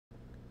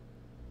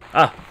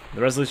Ah!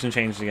 The resolution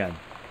changed again.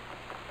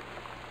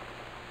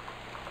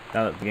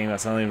 Now that the game got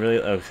suddenly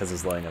really... Oh, because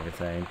it's loading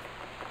everything.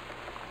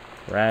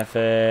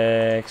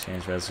 Graphics,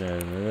 change resolution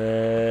to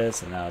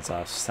this, and now it's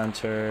off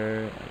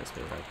center. I just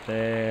put it right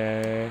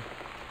there.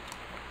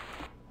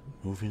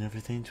 Moving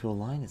everything to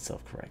align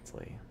itself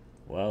correctly.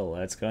 Well,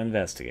 let's go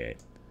investigate.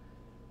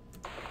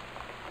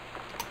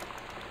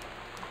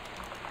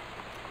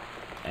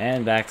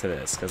 And back to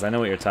this, because I know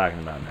what you're talking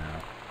about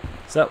now.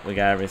 So, we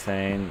got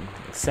everything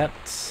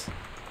except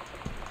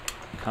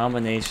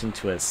combination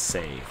to a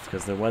safe,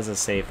 because there was a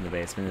safe in the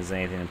basement. Is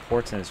anything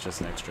important? It's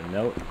just an extra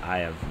note. I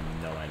have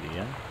no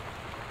idea.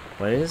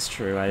 But it is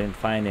true, I didn't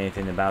find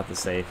anything about the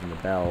safe and the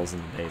bells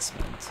in the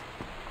basement.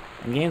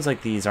 And games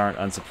like these aren't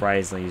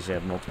unsurprisingly usually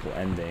have multiple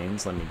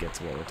endings. Let me get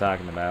to what we're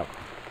talking about.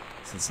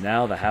 Since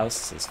now the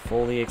house is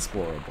fully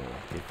explorable,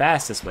 the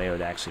fastest way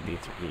would actually be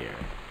through here.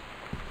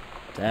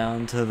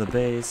 Down to the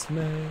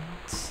basement.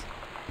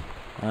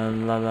 La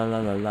la la la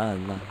la la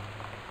la.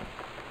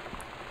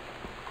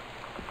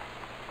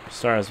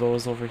 Stars, what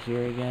was over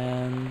here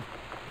again?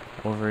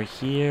 Over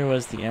here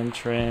was the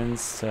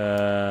entrance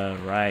to...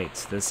 Right,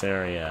 this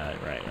area.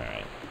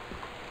 Right.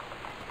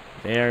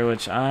 The area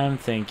which I'm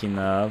thinking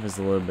of is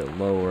a little bit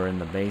lower in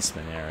the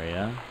basement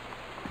area.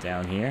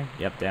 Down here?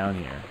 Yep, down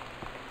here.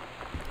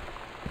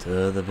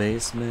 To the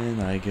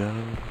basement I go.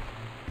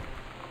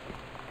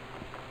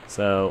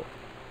 So,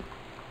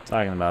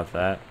 talking about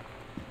that.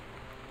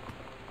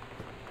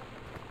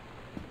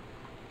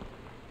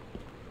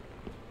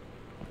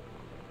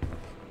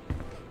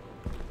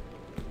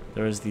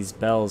 There's these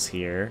bells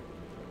here.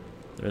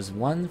 There's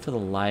one for the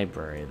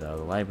library, though.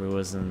 The library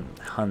wasn't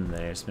hung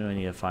there, so maybe I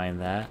need to find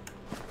that.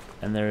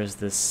 And there's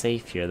this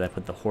safe here that I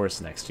put the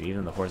horse next to,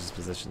 even the horse's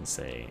position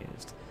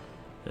saved.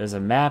 There's a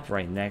map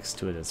right next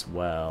to it as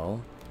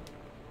well.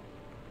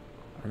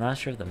 I'm not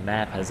sure if the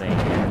map has any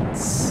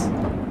hints,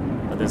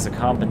 but there's a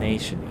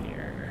combination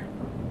here.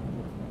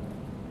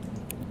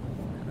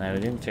 And I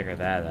didn't figure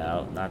that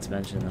out, not to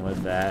mention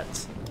with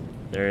that,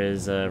 there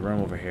is a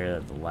room over here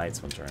that the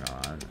lights will turn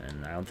on,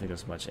 and I don't think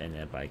there's much in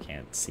it, but I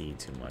can't see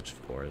too much,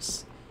 of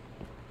course.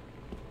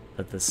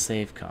 But the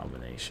safe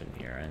combination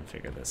here, I didn't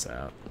figure this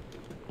out.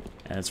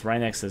 And it's right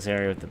next to this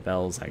area with the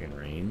bells I can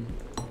read.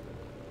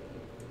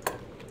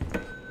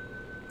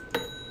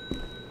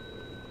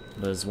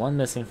 There's one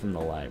missing from the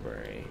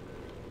library.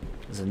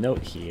 There's a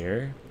note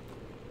here.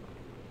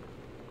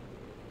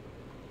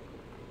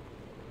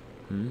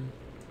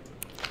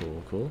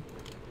 Cool.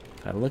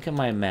 If I look at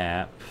my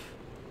map,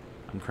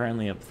 I'm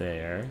currently up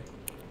there.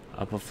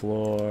 Up a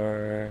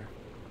floor.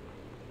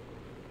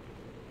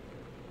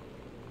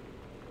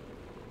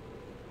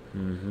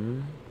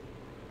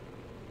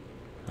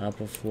 Up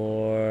a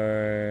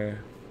floor.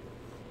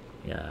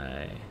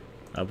 Yeah.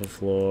 Up a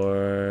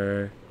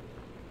floor.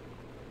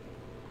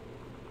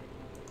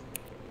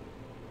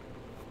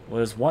 Well,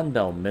 there's one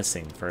bell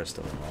missing, first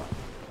of all.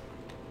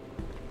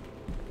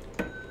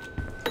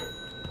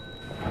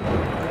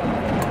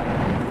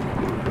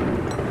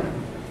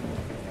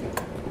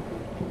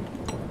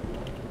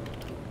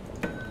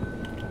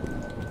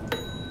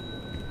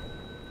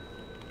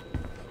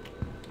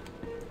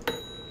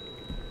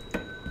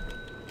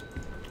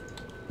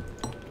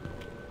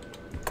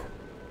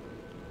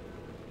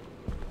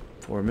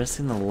 We're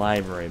missing the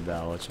library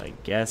bell, which I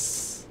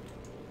guess...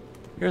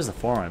 Here's the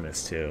form I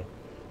missed, too.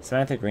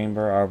 Samantha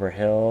Greenberg, Arbor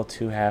Hill,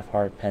 2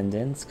 half-heart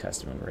pendants,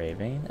 custom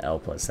engraving,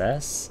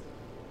 L+S.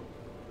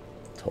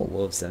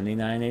 Total of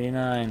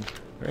 $79.89.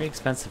 Very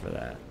expensive for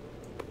that.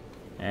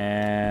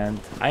 And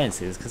I didn't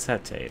see this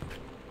cassette tape.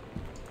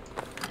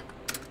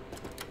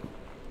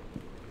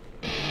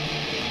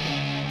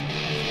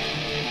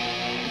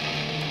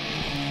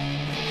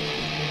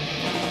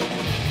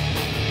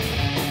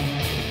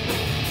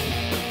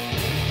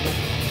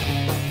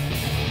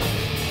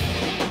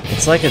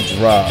 It's like a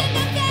drug.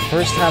 The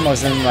first time I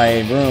was in my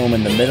room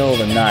in the middle of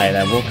the night,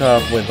 I woke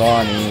up with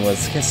Bonnie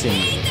was kissing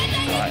me.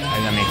 Oh, I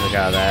didn't mean to click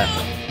out of that.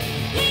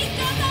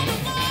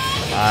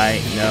 I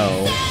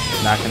know.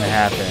 Not gonna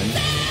happen.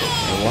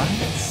 What?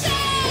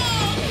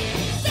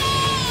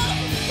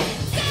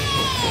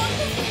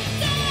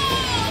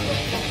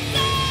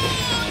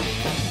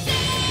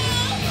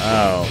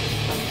 Oh.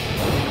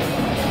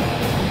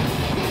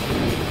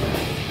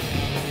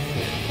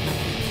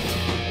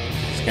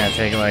 Just gonna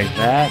take it like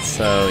that,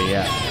 so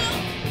yeah.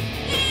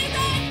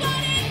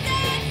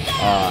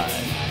 Odd.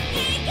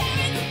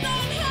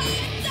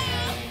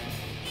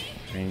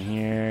 In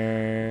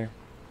here.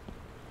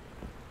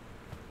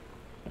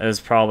 It was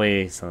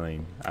probably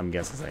something, I'm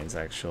guessing something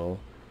sexual.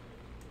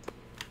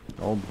 An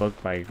old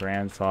book by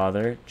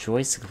grandfather.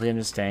 Joyce, to Complete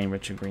Understanding,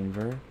 Richard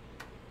Greenberg.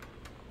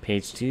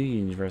 Page 2,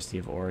 University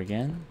of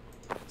Oregon.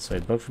 So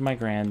a book from my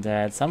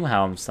granddad.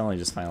 Somehow I'm suddenly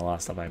just finding a lot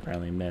of stuff I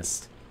apparently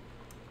missed.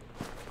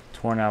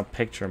 Torn out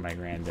picture of my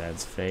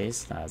granddad's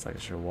face. Not exactly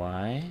sure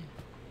why.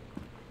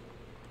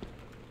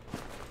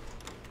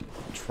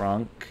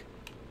 Trunk.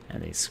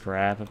 And a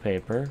scrap of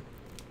paper.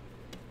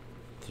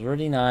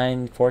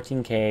 39,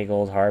 14K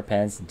gold hard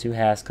pens and 2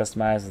 halves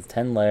customized with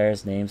 10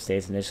 layers, names,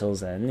 dates,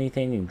 initials, and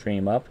anything you can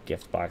dream up.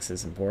 Gift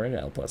boxes imported,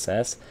 L plus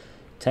S.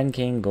 10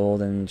 king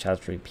gold and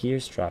Chowdhury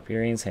pierce, drop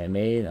earrings,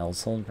 handmade, L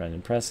sold,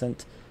 Brendan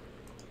present.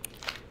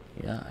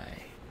 Yeah,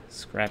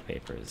 scrap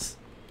papers.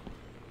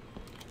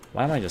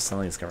 Why am I just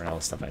suddenly discovering all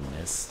the stuff I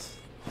missed?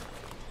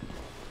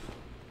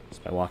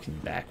 Just by walking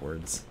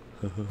backwards.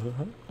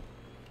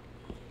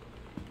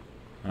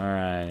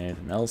 Alright,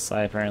 anything else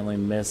I apparently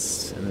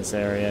missed in this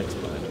area?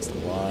 Because I missed a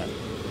lot.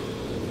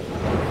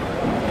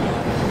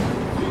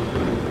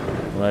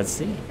 Let's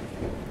see.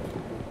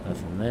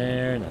 Nothing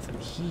there, nothing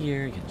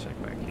here. You can check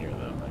back here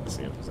though. I can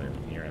see if there's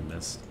anything here I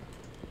missed.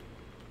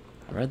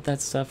 I read that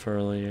stuff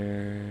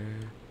earlier.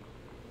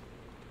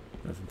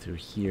 Nothing through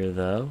here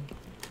though.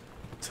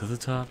 To the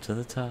top, to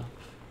the top.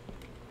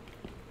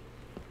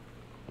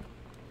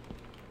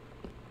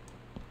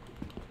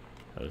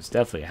 Oh, it's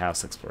definitely a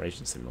house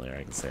exploration simulator,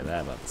 I can say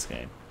that about this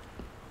game.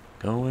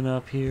 Going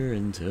up here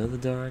into the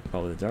dark,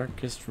 probably the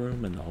darkest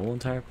room in the whole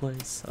entire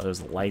place. Oh,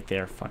 there's a light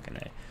there, fucking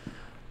A.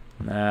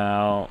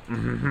 Now,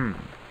 open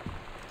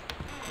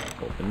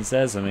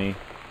sesame.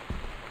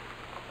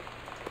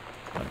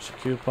 Bunch of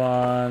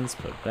coupons,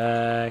 put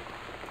back.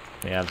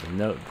 We have the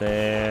note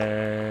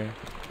there.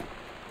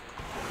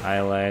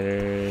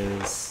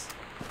 Highlighters.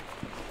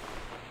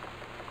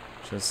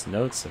 Just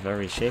notes of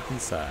every shape and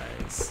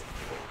size.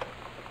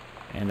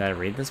 And I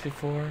read this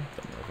before? Don't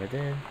know if I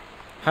did.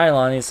 Hi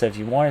Lonnie, so if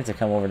you wanted to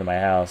come over to my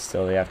house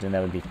still the afternoon,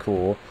 that would be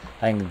cool.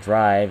 I can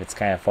drive, it's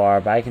kind of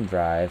far, but I can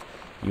drive.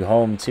 You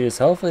home too,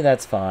 so hopefully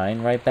that's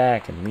fine. Right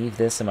back and leave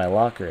this in my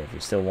locker if you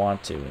still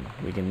want to. And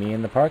we can meet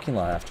in the parking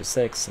lot after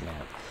 6. And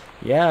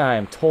yeah,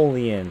 I'm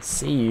totally in.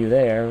 See you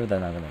there.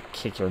 Then I'm gonna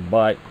kick your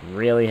butt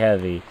really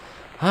heavy.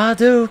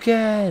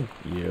 Hadouken!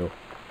 You.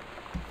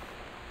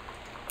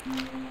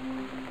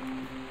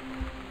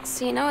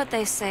 So you know what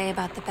they say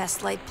about the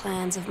best laid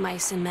plans of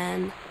mice and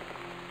men?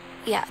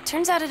 Yeah,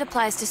 turns out it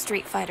applies to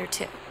Street Fighter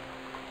too.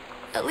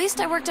 At least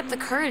I worked up the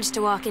courage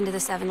to walk into the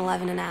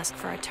 7-Eleven and ask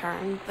for a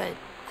turn, but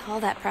all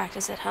that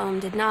practice at home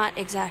did not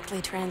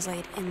exactly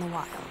translate in the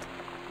wild.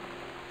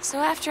 So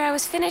after I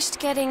was finished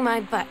getting my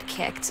butt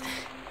kicked,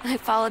 I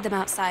followed them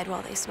outside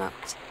while they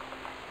smoked.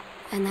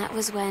 And that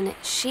was when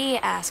she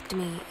asked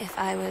me if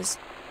I was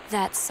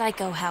that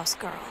psycho house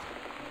girl.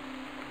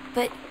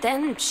 But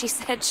then she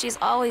said she's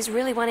always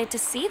really wanted to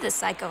see the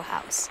psycho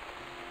house.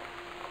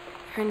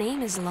 Her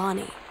name is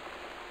Lonnie.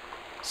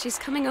 She's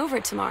coming over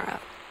tomorrow.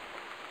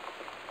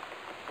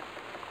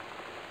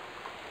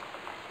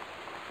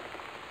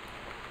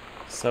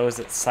 So is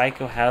it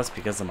Psycho House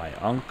because of my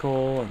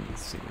uncle? And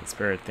see the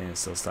spirit thing and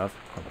still stuff.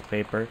 Purple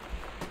paper.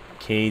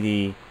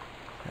 Katie.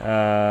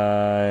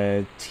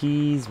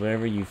 Tease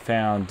whatever you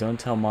found. Don't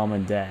tell mom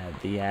and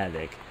dad. The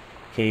attic.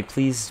 Okay,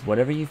 please,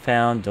 whatever you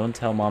found, don't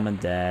tell mom and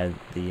dad.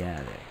 The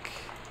attic.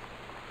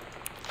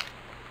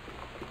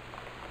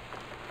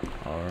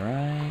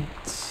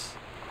 Alright.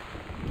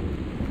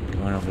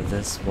 Going over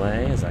this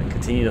way as I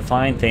continue to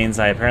find things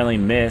I apparently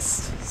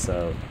missed.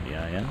 So,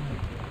 yeah.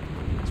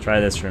 Let's try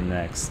this room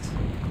next.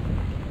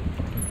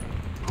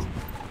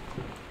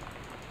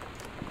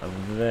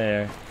 Over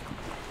there.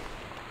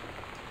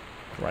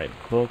 Right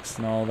books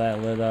and all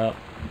that lit up.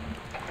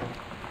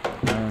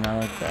 No,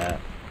 not like that.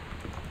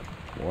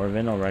 More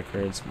vinyl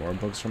records, more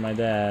books from my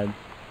dad.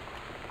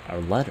 Our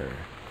letter.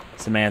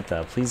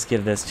 Samantha, please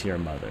give this to your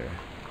mother.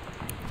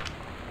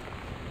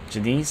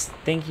 Janice,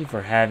 thank you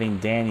for having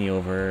Danny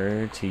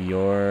over to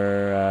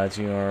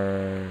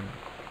your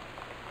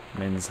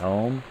men's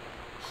home.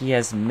 He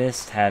has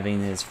missed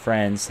having his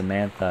friend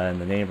Samantha in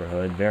the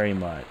neighborhood very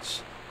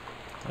much.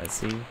 Let's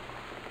see.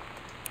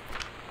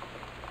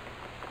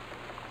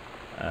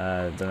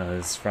 Don't know who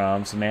this is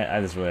from. Samantha,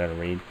 I just really gotta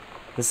read.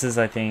 This is,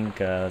 I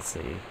think, let's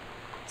see.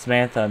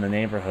 Samantha in the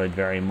neighborhood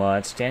very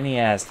much. Danny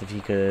asked if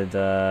he could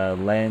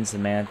lend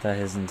Samantha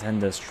his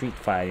Nintendo Street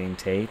Fighting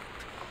tape,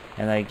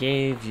 and I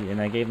gave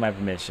my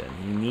permission.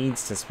 He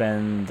needs to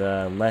spend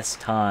less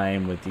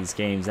time with these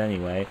games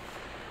anyway.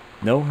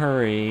 No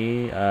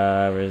hurry.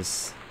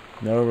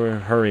 No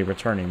hurry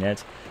returning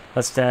it.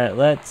 Let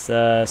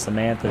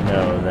Samantha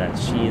know that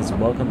she is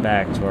welcome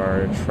back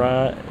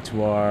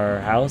to our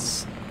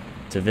house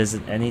to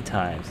visit any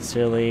time.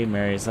 Sincerely,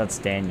 Mary. That's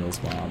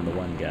Daniel's mom, the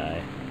one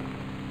guy.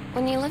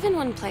 When you live in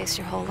one place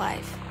your whole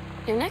life,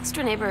 your next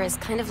door neighbor is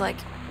kind of like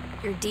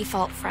your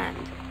default friend.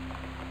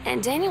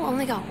 And Daniel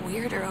only got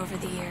weirder over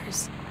the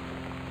years.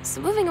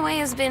 So moving away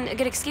has been a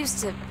good excuse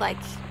to, like,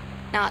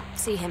 not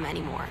see him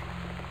anymore.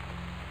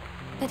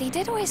 But he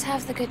did always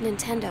have the good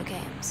Nintendo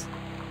games.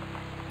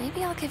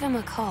 Maybe I'll give him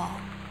a call.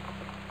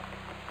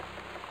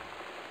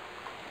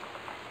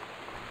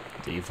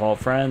 Default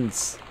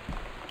friends.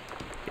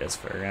 Guess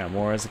figuring out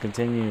more as it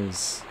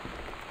continues.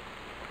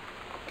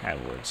 Kind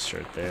of weird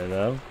shirt there,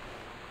 though.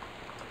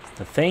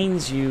 The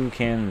things you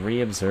can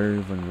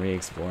re-observe when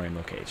re-exploring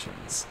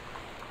locations.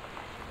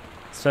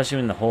 Especially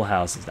when the whole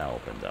house is now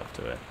opened up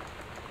to it.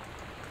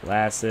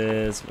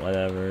 Glasses,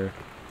 whatever.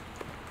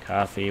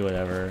 Coffee,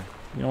 whatever.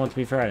 You know what, to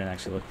be fair, I didn't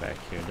actually look back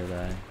here, did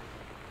I?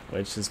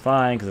 which is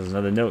fine because there's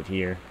another note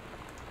here.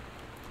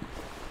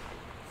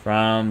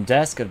 From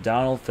desk of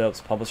Donald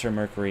Phillips, publisher,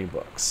 Mercury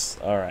Books.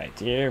 Alright,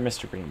 dear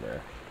Mr.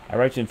 Greenberg, I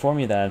write to inform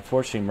you that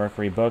unfortunately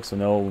Mercury Books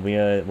will be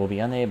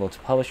unable to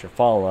publish your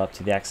follow-up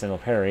to The Accidental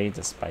Perry,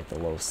 despite the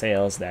low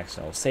sales of The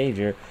Accidental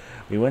Savior.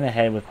 We went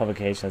ahead with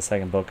publication of the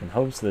second book in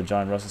hopes of the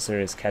John Russell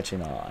series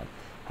catching on.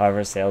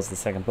 However, sales of the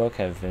second book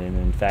have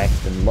in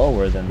fact been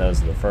lower than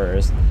those of the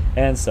first,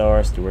 and so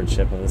our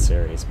stewardship of the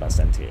series must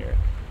end here.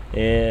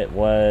 It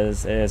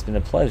has been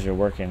a pleasure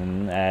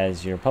working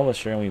as your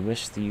publisher, and we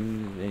wish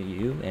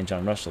you and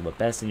John Russell the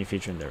best in your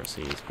future endeavors.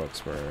 These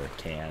books were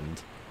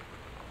canned.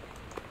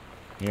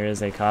 Here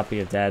is a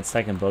copy of Dad's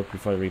second book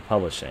before the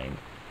republishing.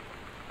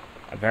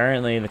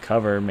 Apparently, the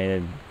cover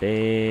made a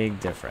big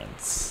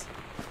difference.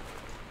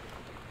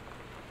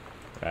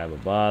 Grab a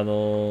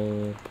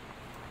bottle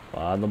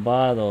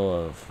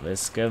of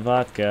Visca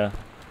vodka.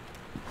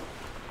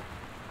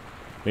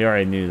 We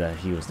already knew that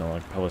he was no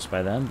longer published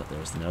by them, but there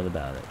was a note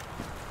about it.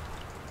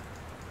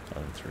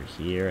 Nothing through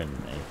here and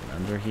anything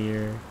under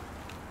here.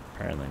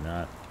 Apparently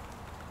not.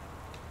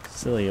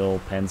 Silly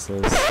old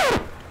pencils.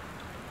 What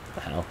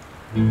the hell?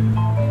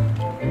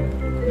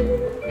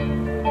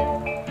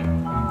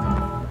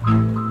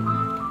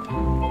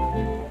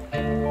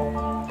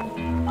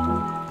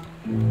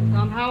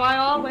 Somehow I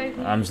always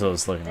I'm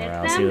just looking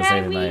around, see if there's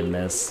anything I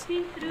miss.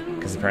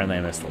 Because apparently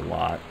I missed a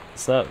lot.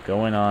 So,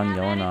 going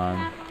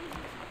on.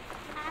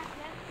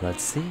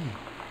 Let's see.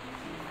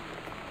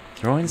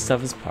 Throwing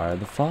stuff is part of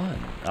the fun.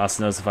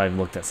 Also knows if I've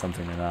looked at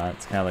something or not.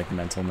 It's kind of like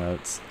mental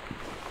notes.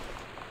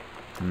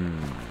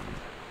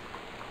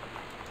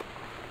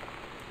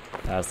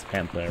 That was the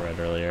pamphlet I read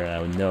earlier, and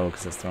I would know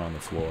because it's thrown on the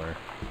floor.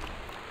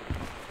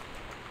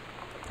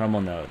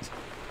 Crumble notes.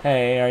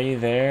 Hey, are you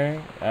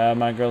there?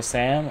 My girl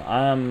Sam?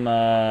 I'm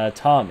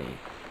Tommy.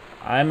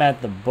 I'm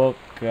at the book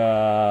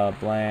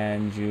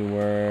Bland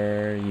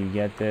you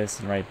get this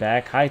and write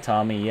back. Hi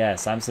Tommy,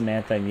 yes, I'm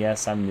Samantha and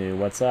yes, I'm new.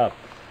 What's up?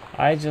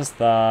 I just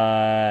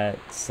thought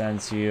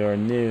since you're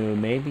new,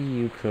 maybe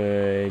you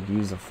could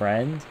use a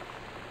friend.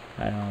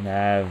 I don't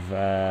have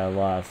a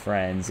lot of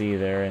friends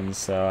either, and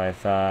so I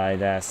thought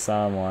I'd ask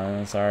someone.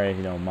 I'm sorry if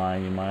you don't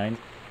mind. You mind?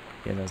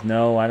 He goes,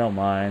 no, I don't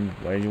mind.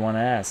 What did you want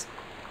to ask?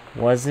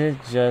 Was it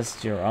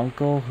just your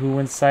uncle who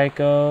went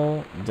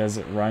psycho? Does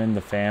it run in the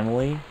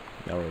family?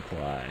 No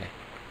reply.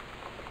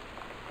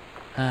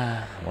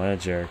 What a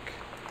jerk.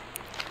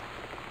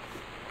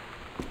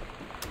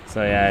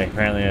 So yeah,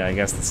 apparently I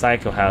guess the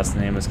Psycho House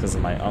name is because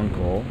of my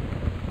uncle.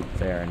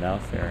 Fair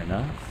enough, fair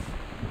enough.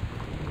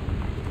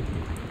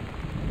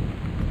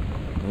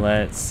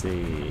 Let's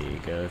see.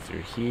 Go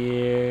through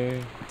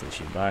here.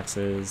 Tissue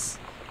boxes.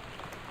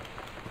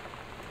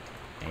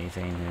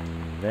 Anything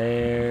in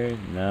there?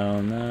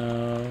 No,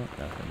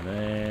 nothing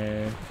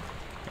there.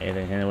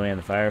 Anything hidden away in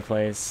the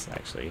fireplace?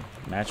 Actually,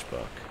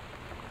 matchbook.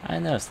 I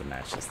noticed the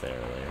match is there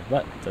earlier,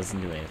 but it doesn't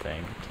do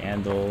anything.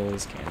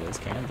 Candles.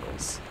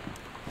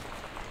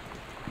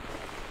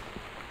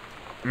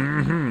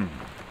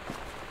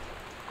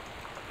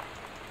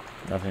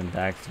 Nothing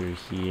back through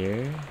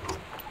here.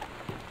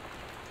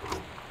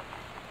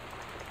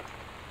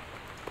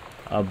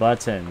 A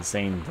button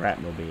saying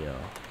Bratmobile.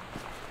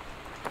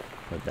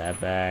 Put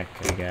that back,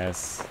 I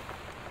guess.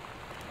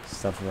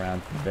 Stuff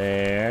around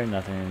there.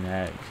 Nothing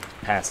that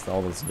past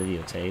all those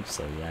videotapes,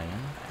 so yeah.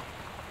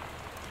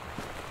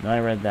 No, I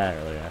read that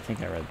earlier. I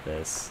think I read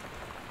this.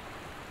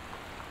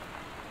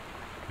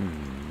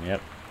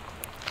 Yep.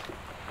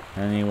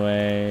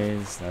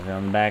 Anyways, nothing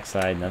on the back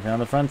side, nothing on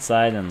the front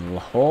side, and a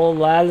whole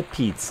lot of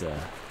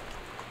pizza.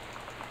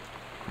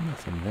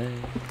 Nothing there.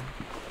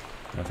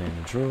 Nothing in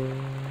the drawer.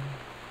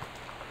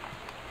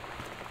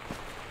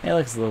 Hey,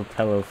 looks a little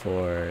pillow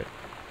for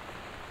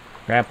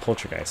Grab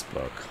Poltergeist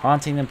book.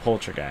 Haunting and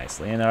Poltergeist.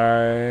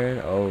 Leonard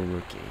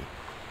O'Rourke.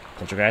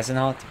 Poltergeist and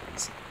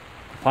Hauntings.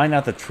 Find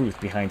out the truth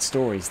behind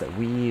stories that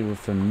we were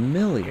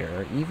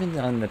familiar even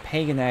on the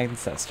pagan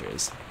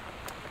ancestors.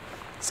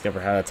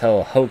 Discover how to tell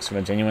a hoax from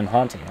a genuine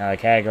haunting, how to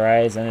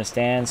categorize and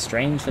understand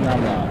strange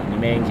phenomena you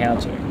may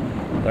encounter.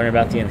 Learn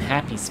about the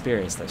unhappy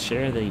spirits that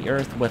share the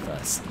earth with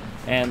us,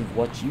 and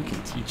what you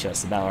can teach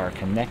us about our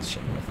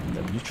connection with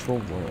the mutual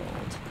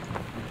world.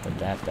 Put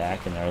that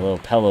back in our little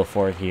pillow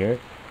fort here.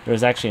 There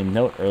was actually a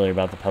note earlier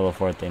about the pillow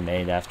fort they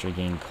made after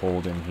getting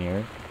cold in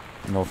here.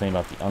 And the whole thing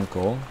about the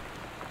uncle.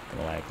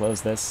 When I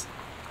close this,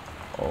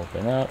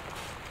 open up.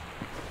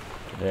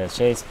 The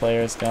chase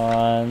player's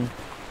gone.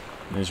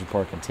 News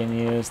report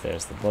continues.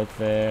 There's the book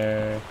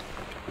there.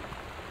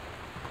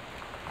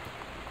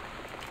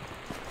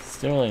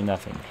 Still really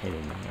nothing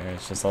hidden here.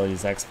 It's just all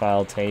these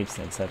X-File tapes,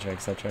 etc.,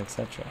 etc.,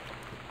 etc.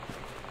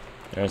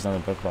 There's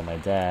another book about my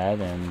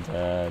dad, and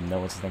know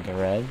what to think I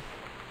read.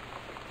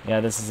 Yeah,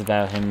 this is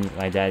about him,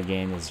 my dad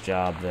getting his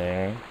job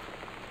there.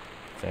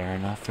 Fair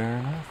enough, fair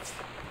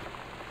enough.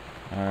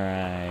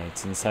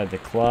 Alright, inside the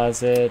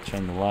closet,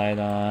 turn the light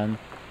on.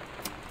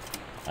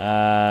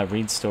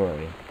 Read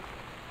story.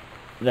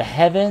 The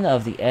Heaven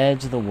of the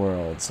Edge of the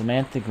World,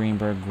 Samantha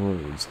Greenberg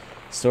Grooves.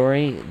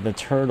 Story, The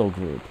Turtle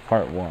Group,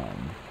 Part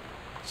 1.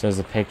 Shows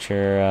a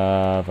picture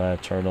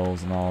of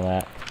turtles and all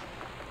that.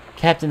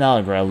 Captain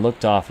Allegra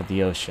looked off at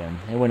the ocean.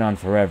 It went on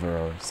forever,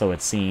 or so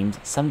it seemed.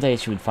 Someday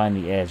she would find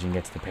the edge and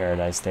get to the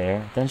paradise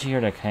there. Then she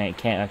heard a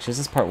actually, is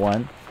this part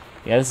 1?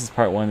 Yeah, this is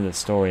part 1 of the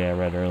story I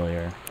read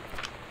earlier.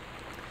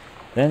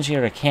 Then she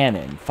heard a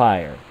cannon,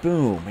 fire,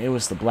 boom, it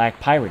was the black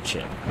pirate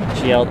ship.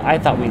 She yelled, "I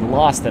thought we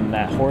lost them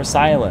at Horse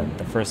Island."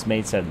 The first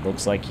mate said,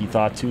 "Looks like you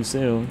thought too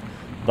soon."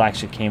 The black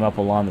ship came up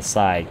along the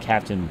side.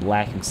 Captain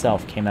Black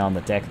himself came out on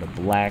the deck of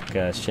the black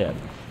ship.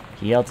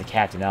 He yelled to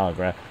Captain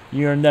Allegra,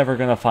 "You're never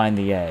gonna find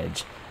the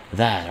edge.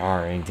 That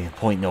ain't the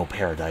point no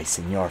paradise,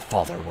 and your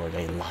father were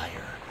a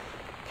liar."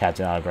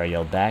 Captain Allegra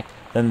yelled back,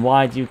 "Then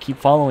why do you keep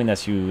following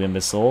us, you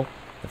imbecile?"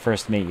 The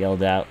first mate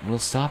yelled out, "We'll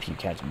stop you,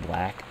 Captain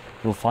Black.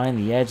 We'll find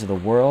the edge of the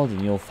world,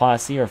 and you'll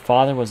see your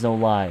father was no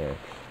liar."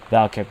 The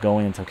battle kept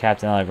going until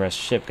Captain Allegra's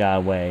ship got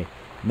away.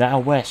 "Now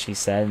west," she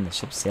said, and the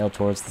ship sailed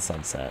towards the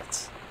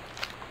sunset.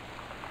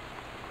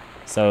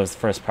 So it was the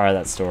first part of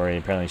that story.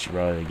 Apparently she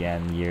wrote it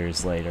again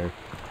years later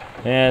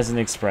as an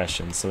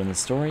expression. So in the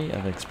story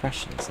of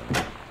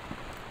expressionism,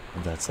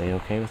 would that say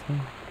okay with me?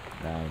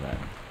 No, then.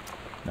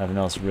 Nothing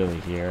else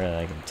really here that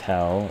I can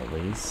tell, at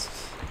least.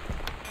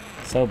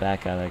 So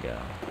back out I go.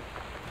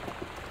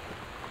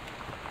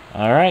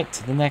 Alright,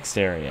 to the next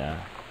area.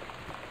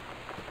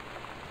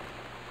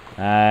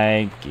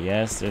 I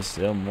guess there's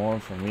still more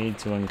for me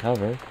to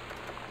uncover.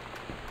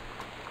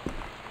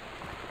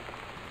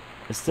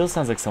 It still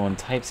sounds like someone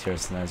types here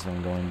sometimes when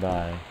I'm going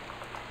by.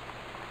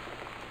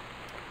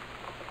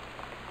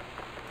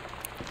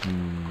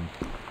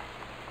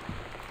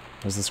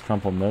 Was this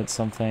crumpled note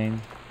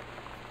something?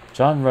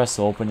 John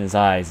Russell opened his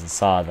eyes and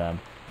saw them.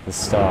 The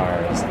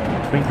stars,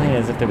 twinkling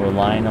as if they were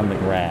lying on the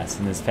grass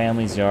in his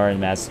family's yard in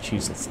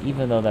Massachusetts,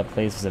 even though that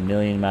place was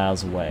 1,000,000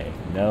 miles away.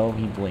 No,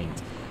 he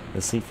blinked,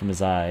 the sleep from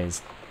his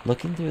eyes.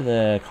 Looking through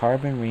the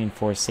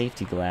carbon-reinforced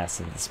safety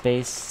glass of the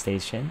space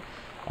station,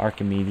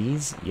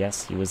 Archimedes,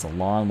 yes, he was a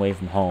long way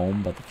from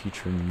home, but the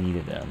future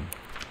needed him.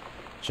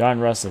 John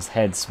Russell's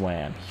head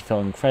swam. He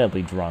felt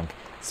incredibly drunk,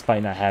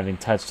 despite not having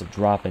touched a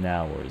drop in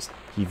hours.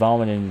 He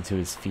vomited into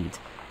his feet,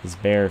 his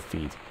bare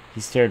feet. He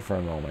stared for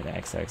a moment,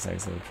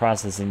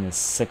 processing his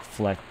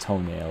sick-flecked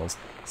toenails,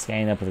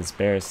 scanning up with his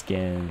bare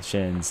skin,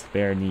 shins,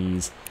 bare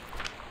knees.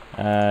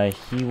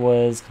 He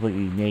was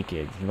completely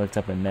naked. He looked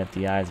up and met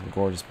the eyes of a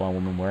gorgeous blonde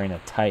woman wearing a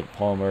tight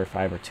polymer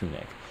fiber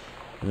tunic.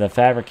 The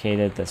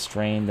fabricated, the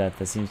strain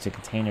that seems to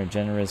contain her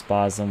generous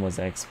bosom was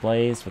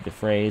exblazed with the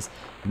phrase,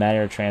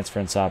 "Matter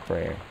transference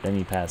operator." Then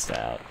he passed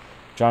out.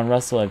 John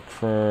Russell had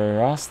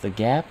crossed the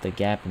gap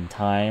in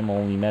time.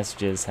 Only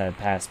messages had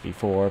passed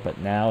before, but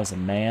now as a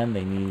man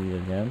they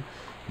needed him,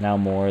 now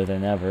more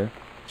than ever.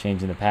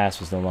 Changing the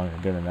past was no longer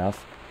good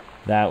enough.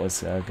 That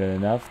was good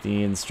enough.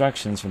 The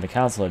instructions from the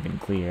council had been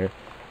clear.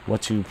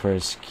 What to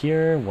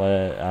procure,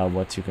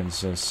 what to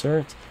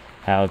consert,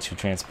 how to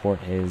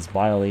transport his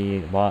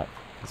bodily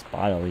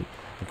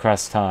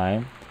across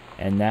time.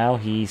 And now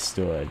he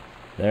stood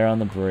there on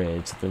the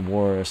bridge, the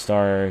war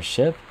star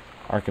ship.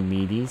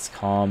 Archimedes,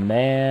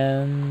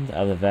 command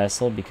of the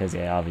vessel, because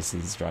yeah,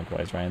 obviously he's drunk while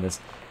he's writing this,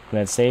 who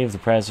had saved the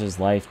Predator's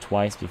life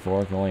twice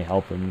before, can only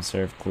help him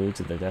serve clue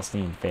to their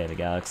destiny and fate of the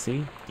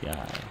galaxy.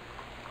 Yeah.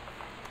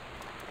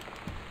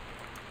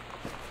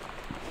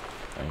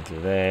 Going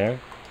through there.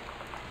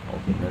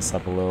 Open this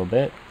up a little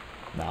bit.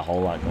 Not a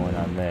whole lot going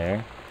on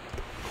there.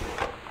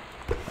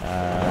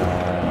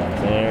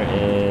 There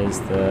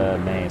is the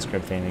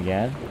manuscript thing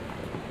again.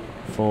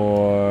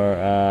 For,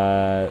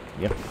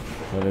 yep.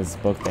 For this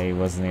book that he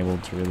wasn't able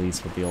to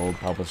release with the old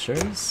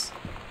publishers.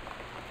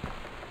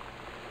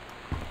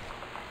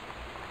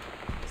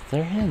 Is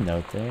there a hidden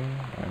note there?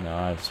 Or no,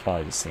 I was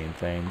probably just seeing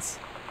things.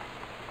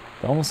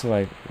 It almost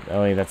like,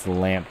 oh wait, that's the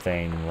lamp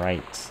thing,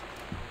 right.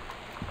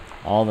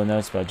 All the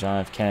notes about John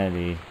F.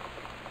 Kennedy.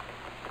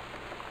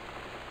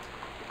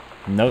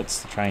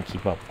 Notes to try and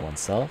keep up with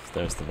oneself.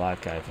 There's the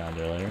vodka I found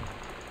earlier.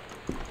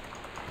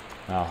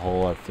 Not a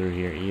whole lot through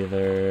here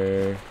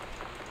either.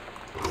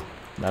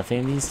 Nothing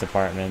in these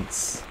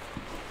departments.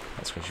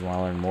 That's what you want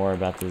to learn more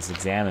about this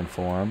examine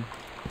form.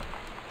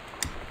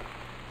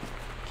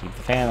 Keep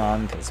the fan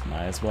on, because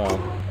might as well.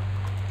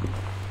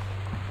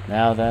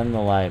 Now then, the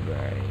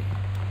library.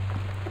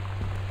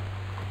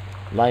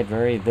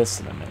 Library, this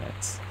in a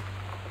minute.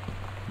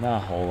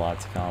 Not a whole lot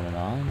to comment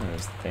on.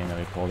 There's the thing that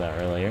we pulled out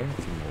earlier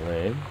from the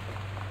lid.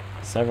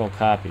 Several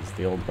copies of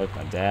the old book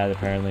my dad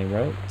apparently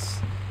wrote.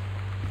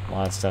 A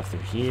lot of stuff through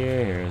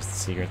here. Here's the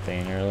secret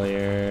thing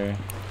earlier.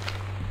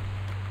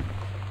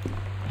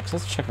 Actually,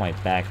 let's check my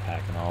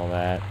backpack and all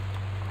that.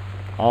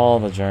 All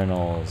the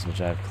journals which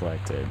I've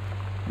collected.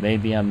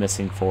 Maybe I'm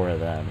missing 4 of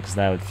them, because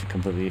that would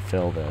completely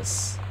fill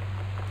this.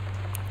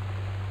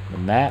 The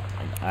map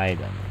and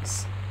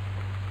items.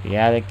 The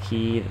attic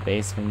key, the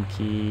basement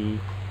key,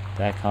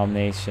 that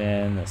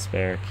combination, the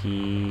spare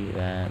key,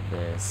 that,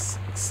 this,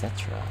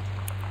 etc.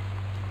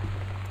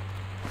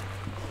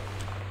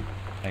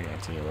 I can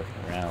continue looking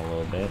around a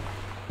little bit.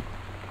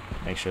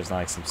 Make sure it's not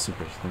like some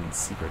super hidden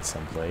secret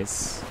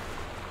someplace.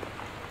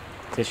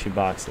 Tissue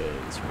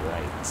boxes,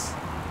 right.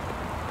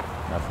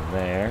 Nothing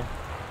there.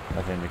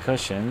 Nothing in the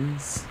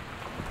cushions.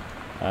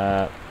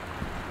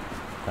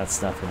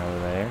 That's nothing over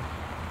there.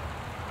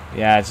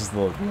 Yeah, it's just a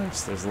little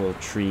glitch. There's a little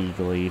tree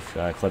leaf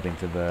clipping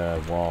to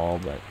the wall,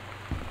 but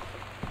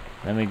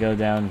then we go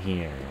down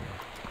here.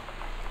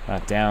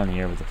 Not down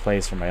here, but the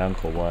place where my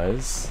uncle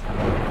was.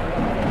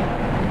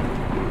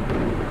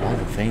 All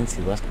the things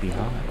he left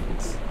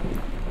behind.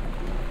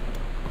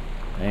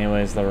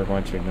 Anyways, though, we're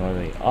going to ignore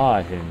the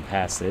odd hidden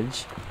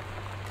passage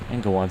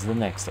and go on to the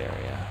next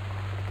area.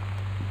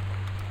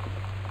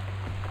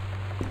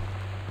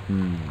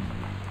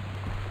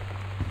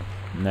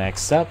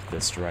 Next up,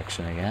 this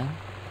direction again.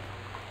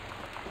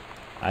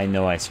 I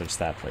know I searched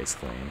that place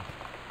clean.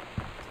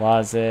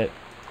 Closet.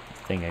 I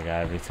think I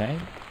got everything.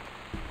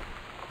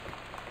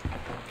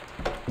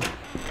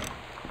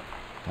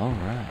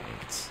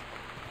 Alright.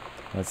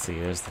 Let's see,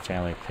 there's the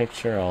family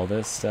picture, all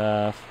this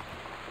stuff.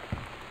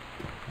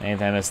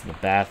 Anything I missed in the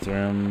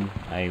bathroom?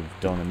 I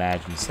don't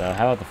imagine so.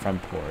 How about the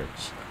front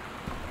porch?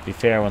 To be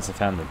fair, once I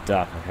found the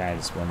duck, I kind of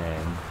just went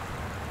in.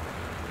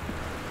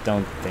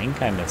 Don't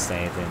think I missed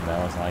anything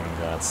though, it's not like I can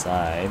go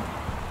outside.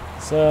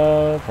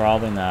 So,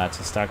 probably not,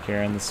 just stuck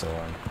here in the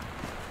store.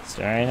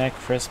 Staring at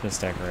Christmas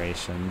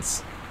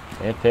decorations.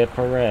 Hip hip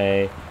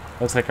hooray.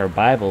 Looks like our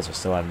Bibles are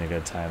still having a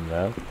good time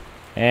though.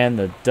 And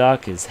the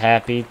duck is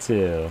happy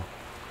too.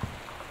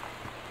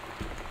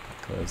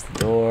 Close the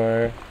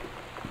door.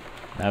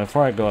 Now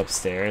before I go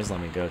upstairs, let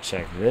me go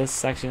check this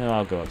section and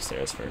I'll go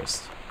upstairs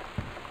first.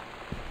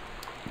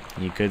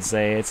 You could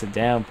say it's a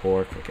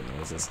downpour. Cricket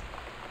noises.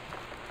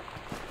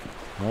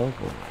 Oh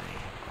boy.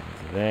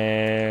 Over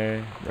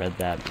there. Read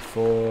that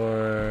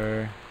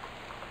before.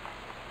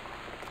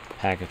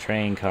 Pack of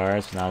trading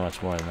cards, but not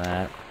much more than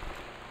that.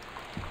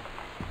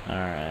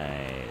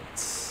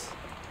 Alright.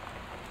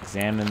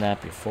 Examined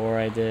that before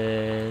I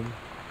did.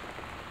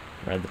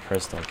 Read the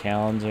personal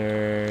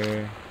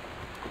calendar.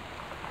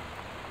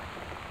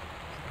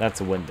 That's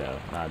a window,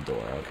 not a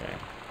door, okay.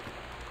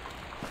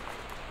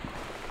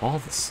 All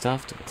the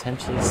stuff to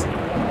potentially see.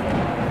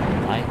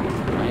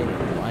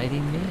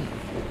 Lighting me.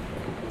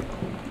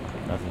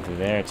 Nothing through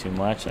there too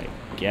much. I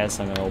guess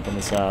I'm gonna open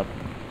this up.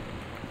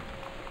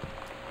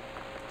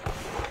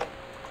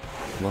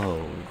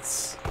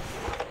 Clothes.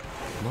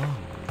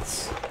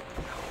 Clothes.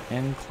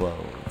 And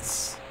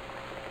clothes.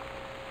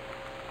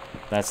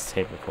 That's a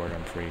tape recorder,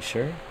 I'm pretty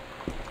sure.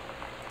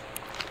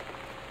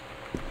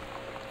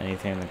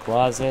 Anything in the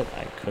closet?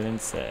 I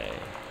couldn't say.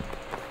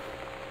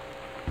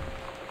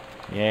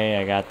 Yay,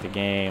 I got the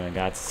game. I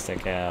got to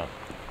stick out.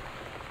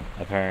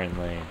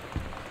 Apparently.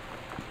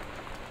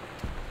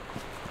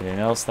 Anything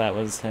else that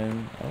was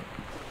him? Oh.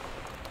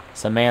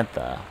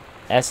 Samantha.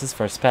 S is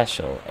for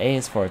special. A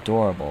is for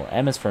adorable.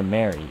 M is for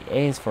merry.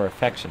 A is for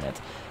affectionate.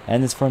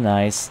 N is for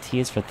nice. T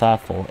is for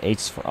thoughtful. H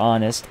is for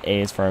honest.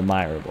 A is for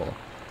admirable.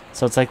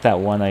 So it's like that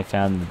one I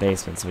found in the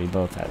basement, so we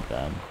both had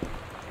them.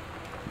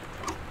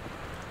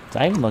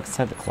 Did I even look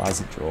inside the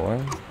closet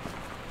drawer?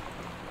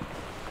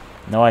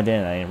 No, I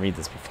didn't. I didn't read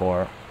this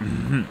before.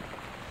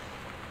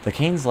 The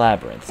King's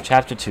Labyrinth,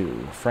 Chapter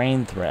 2,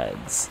 Fraying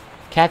Threads.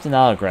 Captain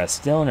Allegra,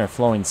 still in her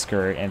flowing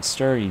skirt and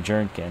sturdy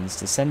jerkins,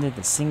 descended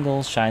the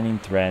single shining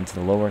thread into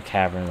the lower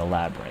cavern of the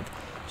labyrinth.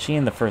 She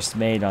and the first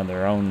maid, on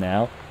their own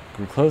now,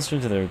 grew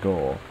closer to their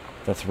goal,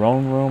 the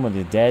throne room of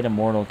the dead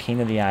immortal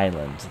king of the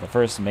island. The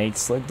first maid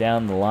slid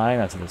down the line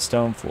onto the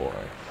stone floor.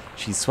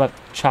 She swept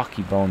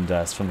chalky bone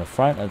dust from the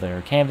front of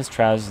her canvas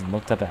trousers and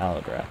looked up at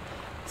Allegra.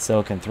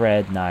 Silken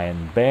thread, nigh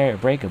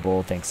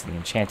unbreakable thanks to the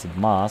enchanted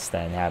moss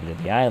that inhabited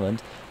the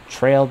island,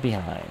 trailed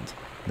behind,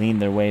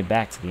 leaned their way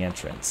back to the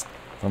entrance.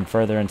 From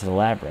further into the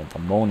labyrinth, a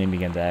moaning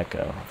began to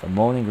echo. The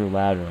moaning grew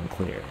louder and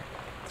clear,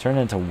 turned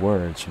into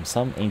words from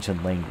some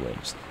ancient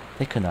language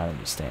they could not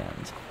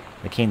understand.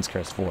 The king's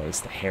cursed voice,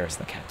 the hairs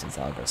on the captain's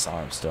Allegra's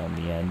arm stood on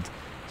the end.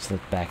 She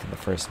looked back at the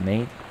first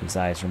mate, whose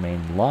eyes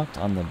remained locked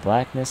on the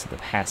blackness of the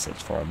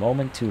passage for a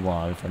moment too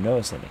long for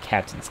noticing the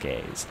captain's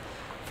gaze.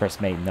 The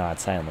first mate nodded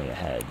silently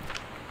ahead.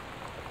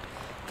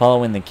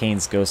 Following the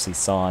Kane's ghostly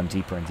saw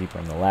deeper and deeper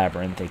in the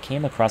labyrinth, they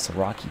came across a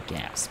rocky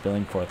gap,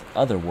 spilling forth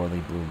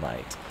otherworldly blue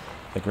light.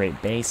 The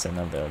great basin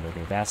of the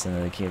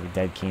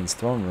dead King's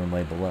throne room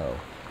lay below.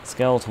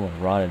 Skeletal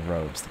in rotted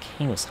robes, the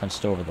king was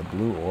hunched over the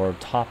blue orb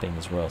topping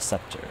his royal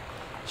scepter.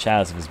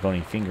 Shadows of his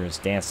bony fingers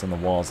danced on the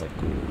walls like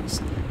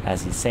ghouls.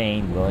 As he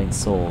sang, willing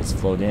souls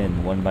flowed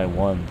in one by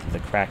one through the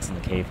cracks in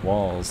the cave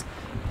walls,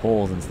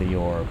 pulled into the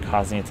orb,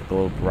 causing it to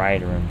glow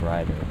brighter and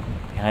brighter.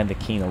 Behind the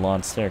king, a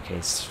long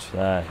staircase,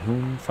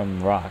 hewn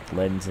from rock,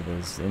 led into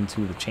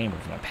the chamber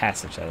from a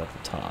passage at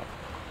the top.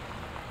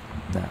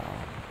 Now,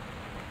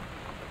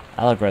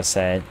 Allegra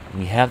said,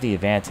 "We have the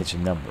advantage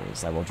in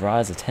numbers. I will draw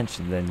his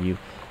attention than you."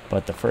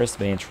 But the first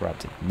mate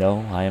interrupted.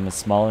 "No, I am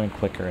smaller and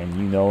quicker, and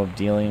you know of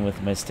dealing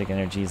with mystic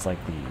energies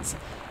like these.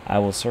 I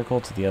will circle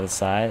to the other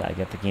side. I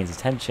get the king's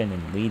attention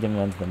and lead him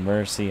onto the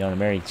mercy on a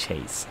merry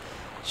chase."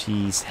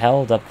 She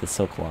held up the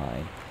silk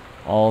line.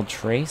 "All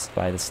traced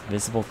by this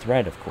visible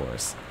thread, of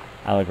course,"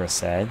 Allegra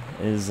said.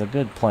 "It is a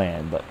good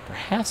plan, but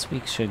perhaps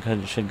we should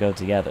go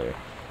together."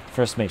 The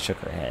first mate shook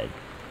her head.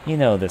 You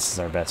know this is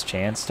our best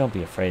chance. Don't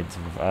be afraid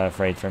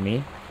for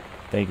me.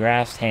 They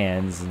grasped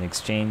hands and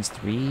exchanged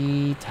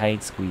 3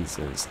 tight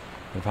squeezes,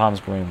 their palms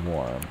growing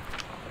warm.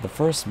 The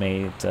first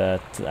mate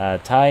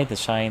tied the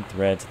shine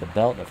thread to the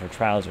belt of her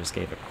trousers,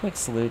 gave a quick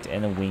salute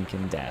and a wink,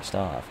 and dashed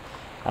off.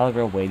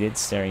 Allegra waited,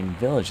 staring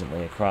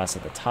vigilantly across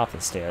at the top of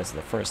the stairs as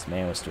the first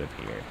man was to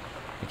appear.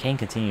 The king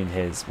continued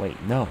his...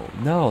 Wait, no,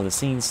 the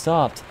scene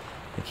stopped.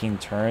 The king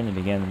turned and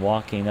began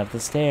walking up the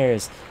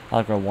stairs.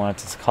 Allegra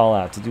wanted to call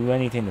out, to do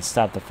anything to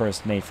stop the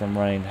first mate from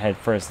running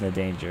headfirst into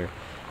danger.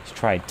 She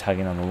tried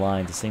tugging on the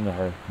line to signal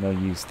her. No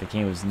use. The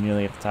king was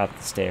nearly at the top of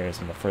the stairs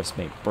when the first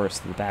mate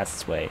burst through the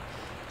passageway.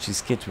 She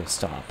skidded to a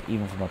stop,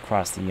 even from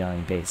across the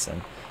yawning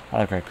basin.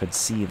 Allegra could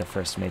see the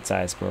first mate's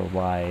eyes grow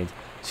wide.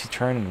 She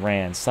turned and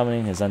ran.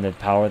 Summoning his undead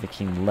power, the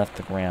king left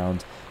the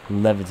ground,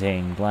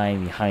 levitating,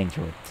 gliding behind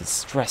her with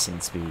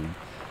distressing speed.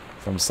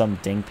 From some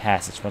dim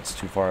passage much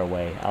too far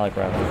away,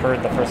 Allegra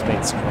heard the first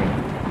mate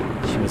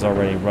scream. She was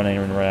already running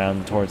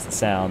around towards the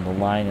sound. The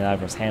line in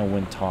Allegra's hand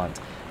went taut,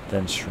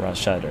 then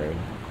shuddered.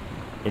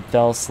 It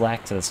fell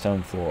slack to the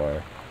stone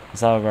floor.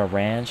 As Allegra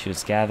ran, she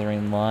was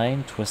gathering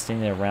line,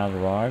 twisting it around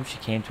her arm. She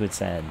came to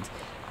its end.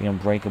 The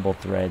unbreakable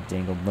thread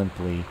dangled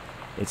limply,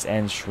 its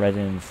end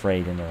shredded and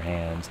frayed in her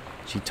hand.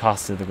 She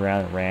tossed it to the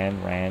ground and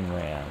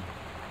ran.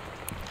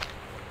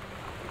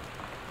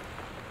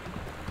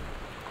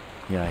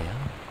 Yeah.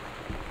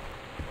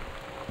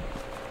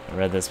 I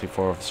read this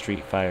before with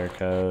Street Fighter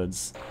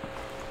codes.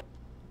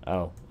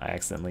 Oh, I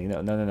accidentally...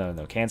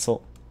 No.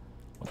 Cancel.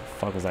 What the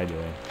fuck was I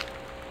doing?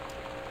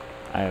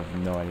 I have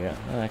no idea.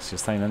 Oh, actually,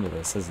 there's something under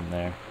this, isn't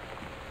there?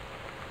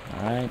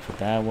 Alright, put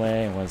that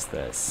away. What's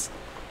this?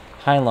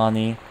 Hi,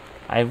 Lonnie.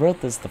 I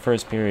wrote this the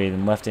first period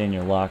and left it in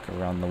your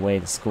locker on the way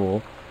to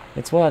school.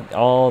 It's what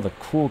all the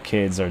cool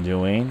kids are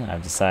doing,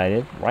 I've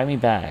decided. Write me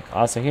back.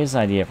 Also, here's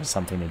an idea for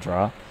something to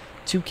draw.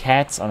 2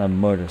 cats on a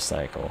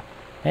motorcycle.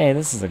 Hey,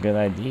 this is a good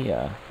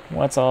idea.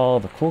 What's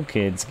all the cool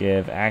kids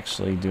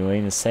actually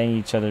doing is sending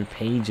each other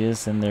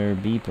pages in their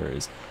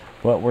beepers.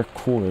 But we're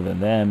cooler than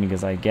them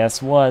because I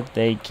guess what?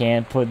 They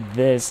can't put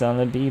this on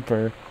the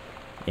beeper.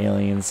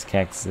 Aliens,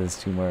 cactuses,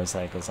 2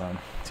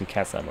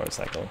 cats on a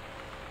motorcycle.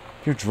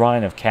 Your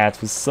drawing of cats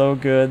was so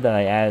good that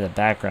I added a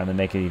background to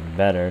make it even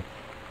better.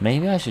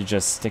 Maybe I should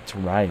just stick to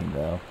writing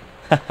though.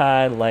 Haha,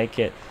 I like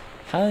it.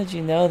 How did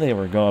you know they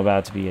were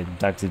about to be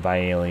abducted by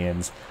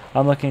aliens?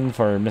 I'm looking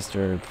for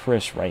Mr.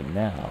 Prish right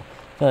now.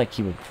 I feel like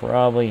he would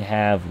probably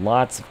have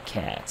lots of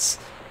cats.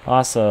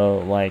 Also,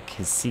 like,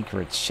 his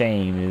secret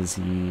shame is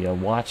he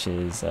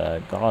watches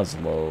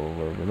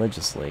Goslow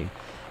religiously.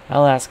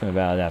 I'll ask him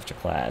about it after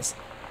class.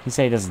 He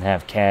said he doesn't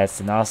have cats,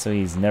 and also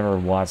he's never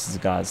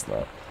watched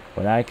Goslow.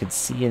 When I could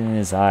see it in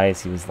his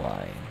eyes, he was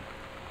lying.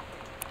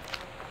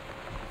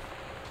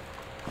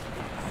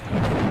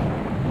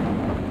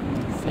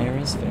 Fair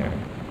is fair.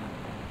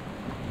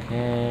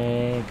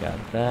 Okay,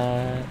 got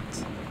that.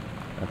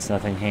 That's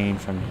nothing hanging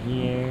from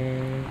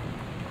here.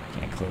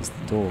 Can't close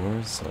the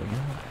doors, so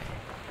why?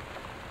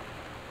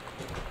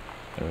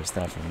 There was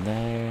that from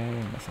there.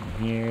 Nothing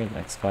here. The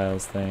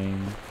X-Files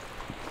thing.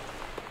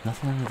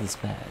 Nothing under this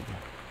bed.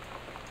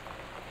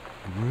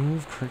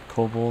 Groove, Kurt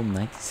Cobain,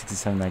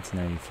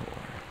 1967-1994.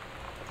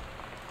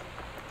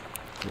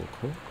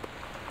 Cool.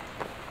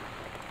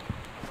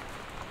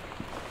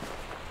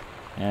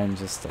 And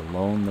just a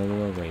lone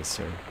little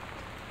eraser.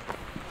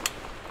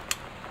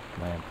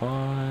 Lamp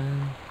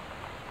on.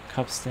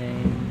 Cup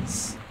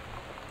stains.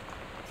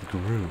 The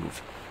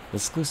Groove.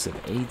 Exclusive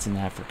AIDS in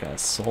Africa.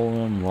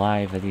 Solum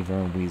live Eddie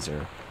Vern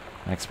Weezer.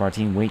 Max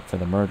Martin wait for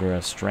the murder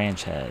of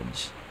Strange.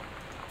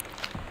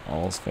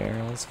 All's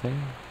fair, all's fair.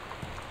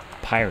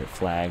 Pirate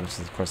flag, which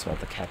is of course about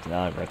the Captain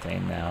Allegra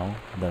thing now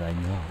that I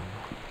know.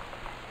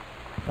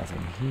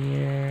 Nothing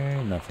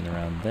here, nothing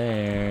around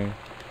there.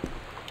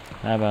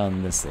 How about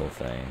in this little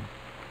thing?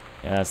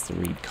 Yeah, that's the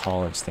Reed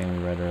College thing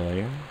we read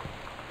earlier.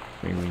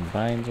 Green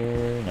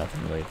binder,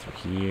 nothing really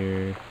through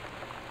here.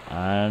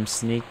 I'm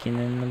sneaking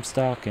and I'm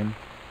stalking.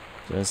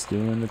 Just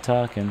doing the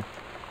talking.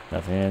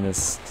 Nothing in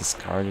this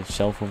discarded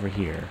shelf over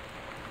here.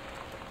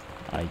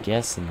 I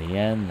guess in the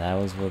end, that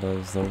was what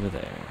was over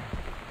there.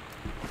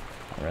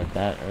 I read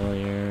that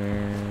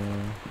earlier.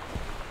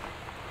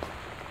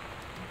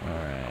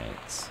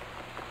 Alright.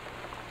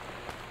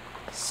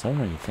 So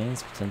many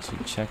things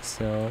potentially check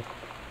still.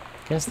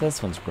 Guess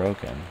this one's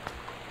broken.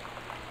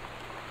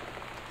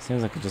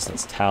 Seems like it just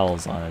has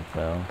towels on it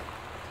though.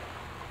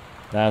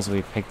 That was what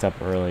we picked up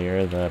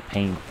earlier, the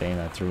paint thing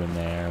I threw in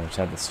there, which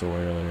had the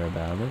story earlier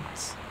about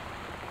it.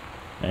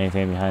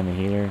 Anything behind the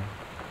heater?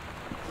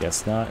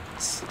 Guess not.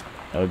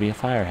 That would be a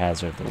fire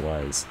hazard if there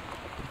was.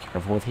 Be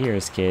careful with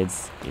heaters,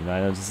 kids. Even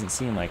though it doesn't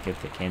seem like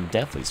it, they can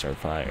definitely start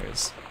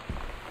fires.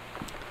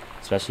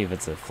 Especially if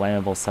it's a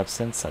flammable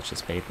substance such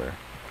as paper.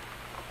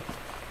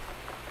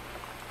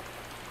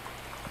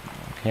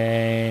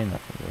 Okay,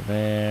 nothing over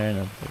there,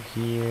 nothing over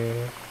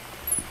here.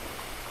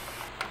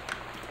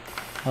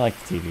 I like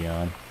the TV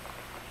on.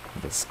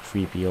 This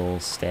creepy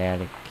old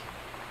static.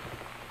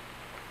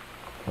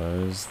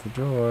 Close the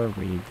drawer,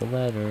 read the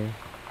letter.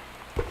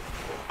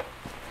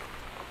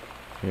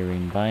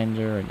 Clearing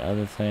binder and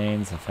other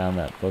things. I found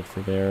that book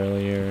through there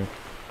earlier.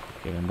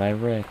 Given by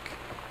Rick.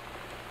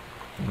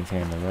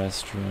 Anything in the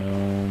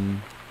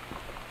restroom.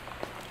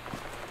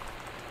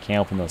 Can't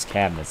open those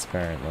cabinets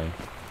apparently.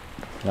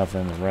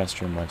 Nothing in the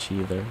restroom much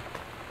either.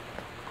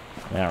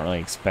 I don't really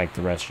expect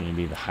the restroom to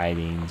be the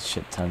hiding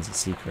shit tons of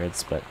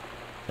secrets, but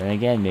then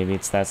again, maybe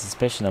it's that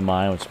suspicion of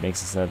mine which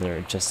makes it so there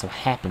just so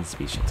happens to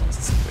be shit tons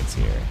of secrets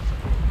here.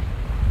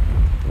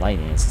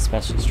 Lighting is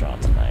especially strong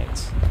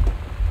tonight.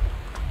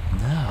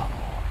 No.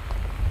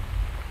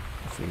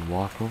 If we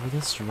walk over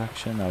this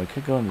direction, now we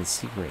could go into the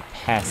secret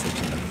passage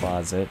in the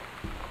closet.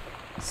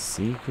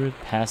 Secret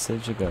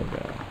passage a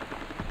go-go.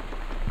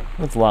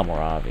 It's a lot more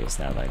obvious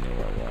now that I knew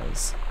where it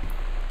was.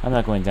 I'm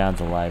not going down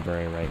to the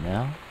library right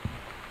now.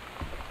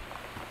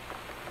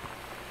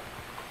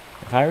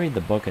 If I read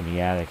the book in the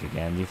attic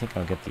again, do you think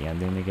I'll get the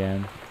ending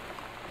again?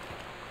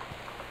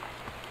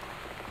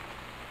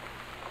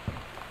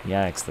 The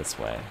attic's this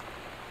way.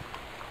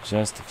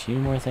 Just a few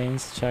more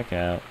things to check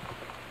out.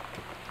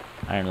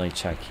 I didn't really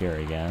check here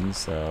again,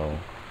 so...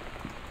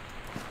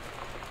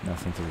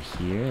 Nothing through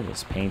here.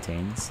 There's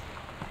paintings.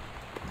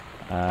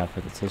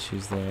 Put the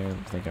tissues there. I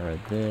think I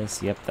read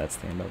this. Yep, that's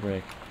the thing about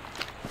Rick.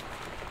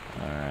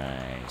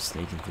 Alright,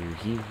 sneaking through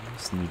here.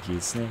 Sneaky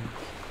snake.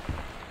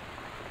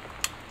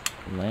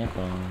 Lamp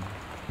on.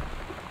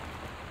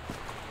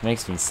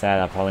 Makes me sad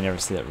I'll probably never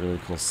see that really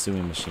cool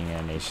sewing machine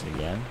animation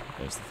again.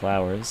 There's the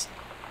flowers.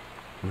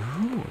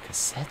 Ooh, a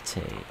cassette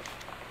tape.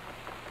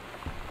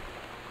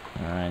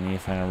 Alright, I need to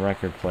find a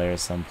record player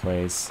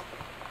someplace.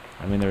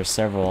 I mean, there are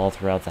several all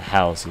throughout the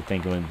house. You'd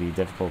think it wouldn't be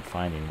difficult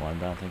finding one,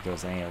 but I don't think there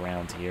was any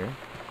around here.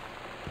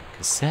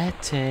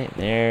 Cassette tape.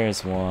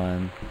 There's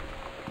one.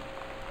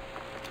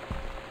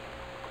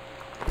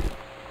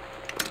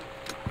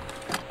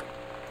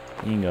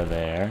 You can go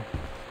there.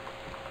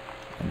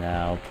 And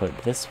now put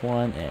this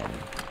one in.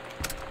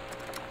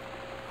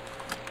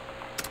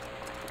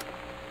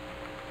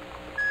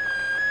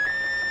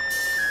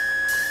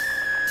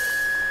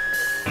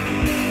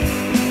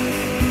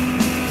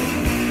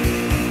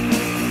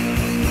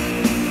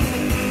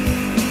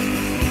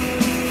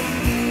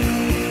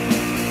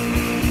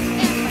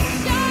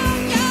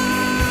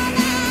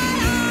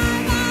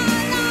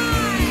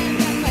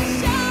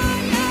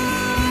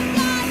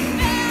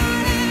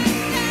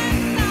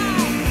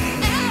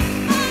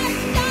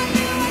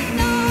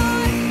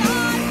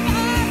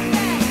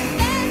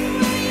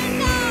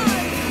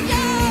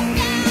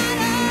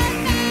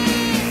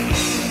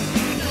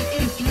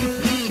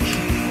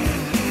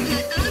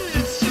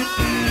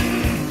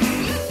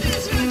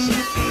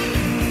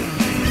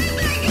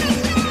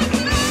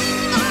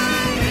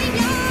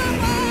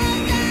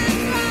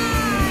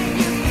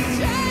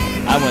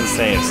 I wouldn't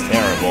say it's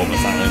terrible, but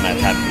it's not really my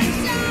type of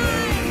music either.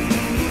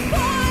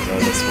 Go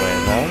this way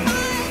though.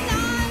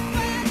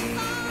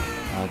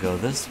 I'll go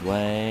this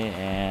way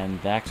and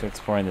back to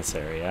exploring this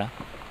area.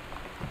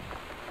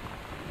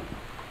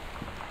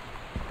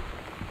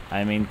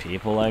 I mean,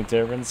 people like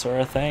different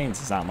sort of things.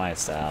 It's not my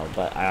style,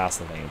 but I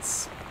also think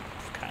it's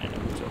kind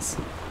of just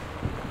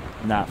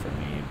not for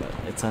me, but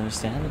it's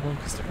understandable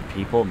because different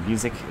people.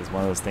 Music is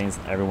one of those things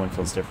that everyone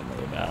feels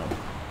differently about.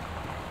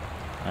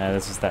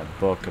 This was that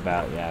book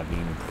about, yeah,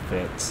 being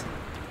fit.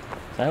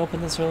 Did I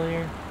open this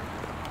earlier?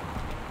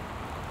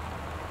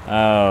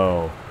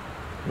 Oh.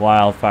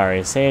 Wildfire.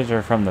 He saved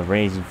her from the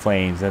raging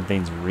flames. Then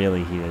things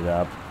really heated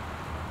up.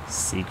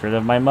 Secret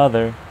of my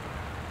mother.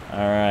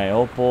 Alright,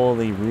 Opal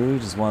Lee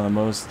Rouge is one of the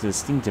most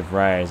distinctive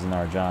writers in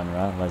our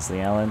genre.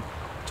 Leslie Allen.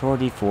 Tour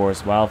de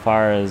Force.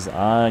 Wildfire is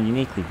a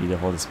uniquely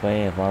beautiful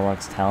display of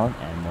Warlock's talent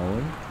and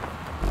mode.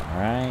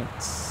 Alright.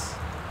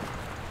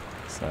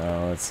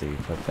 So, let's see,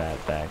 put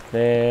that back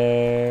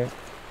there.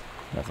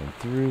 Nothing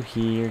through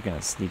here.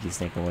 Gonna sneaky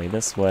snake away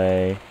this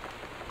way.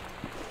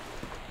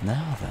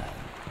 Now then.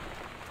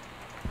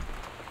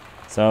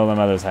 So, my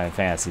mother's having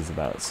fantasies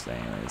about it.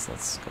 Anyways,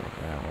 let's go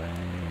that way.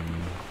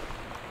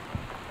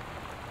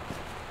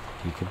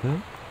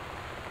 Peekaboo.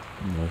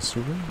 No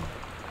siree.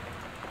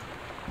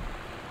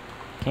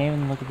 Can't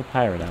even look at the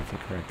pirate outfit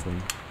correctly.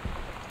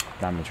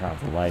 Not gonna turn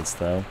off the lights,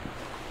 though.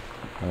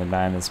 Really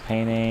buying this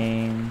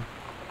painting.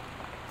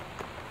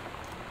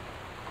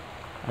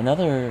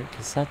 Another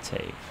cassette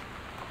tape.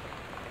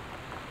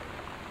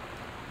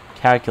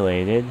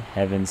 Calculated.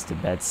 Heavens to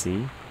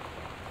Betsy.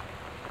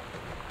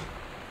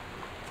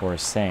 For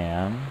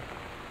Sam.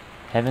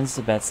 Heavens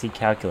to Betsy.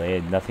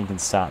 Calculated. Nothing can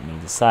stop me.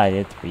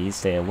 Decided. 3.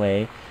 Stay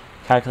away.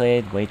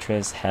 Calculated.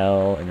 Waitress.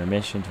 Hell.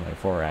 Intermission.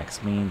 24.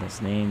 Acts mean.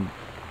 This name.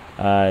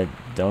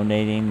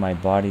 Donating my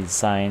body to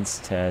science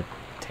to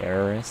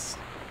terrorists.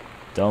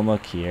 Don't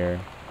look here.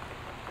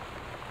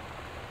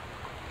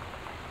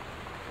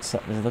 So,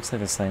 it looks like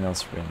there's something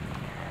else written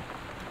here.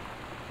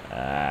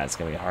 It's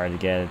gonna be hard to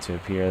get it to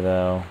appear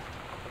though.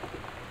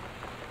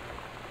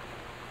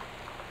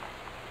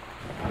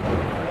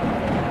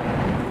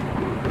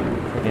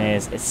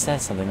 It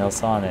says something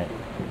else on it.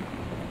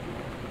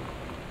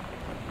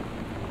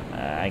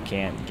 I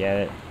can't get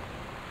it.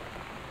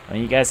 I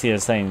mean, you guys see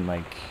there's something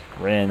like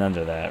written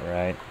under that,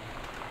 right?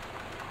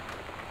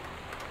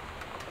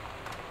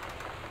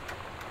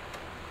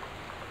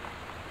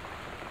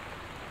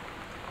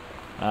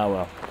 Oh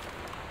well.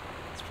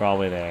 It's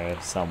probably there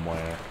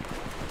somewhere.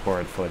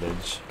 Recorded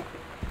footage.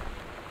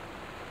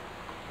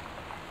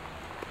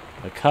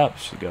 The cup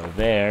should go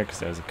there, because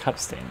there was a cup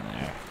stain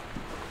there.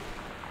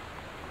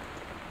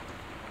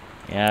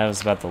 Yeah, it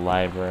was about the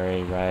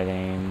library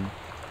writing.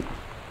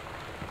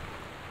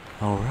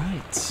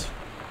 Alright.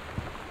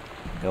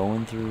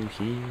 Going through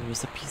here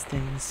as to piece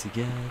things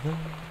together.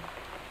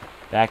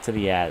 Back to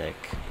the attic.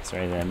 Is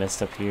there anything I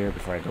missed up here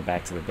before I go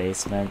back to the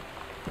basement?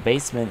 The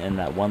basement and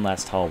that one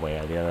last hallway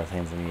are the other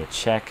things I need to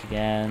check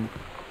again.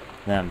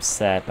 Then I'm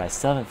set, but I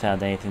still haven't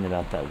found anything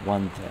about that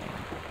one thing.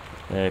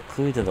 The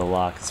clue to the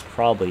lock is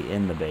probably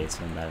in the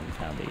basement, but I haven't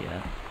found it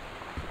yet.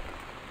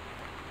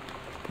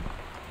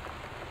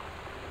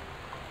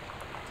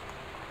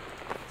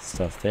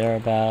 Stuff there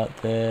about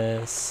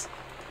this.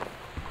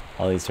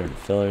 All these sort of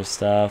filler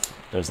stuff.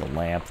 There's a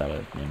lamp that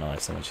would make my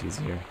life so much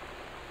easier.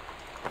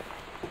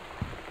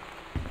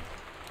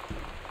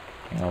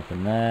 Can't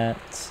open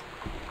that.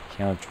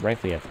 Can't look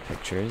directly at the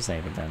pictures.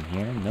 Anything down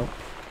here? Nope.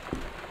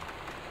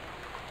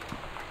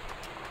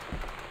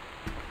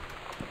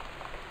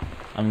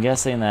 I'm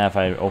guessing that if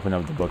I open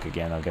up the book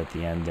again, I'll get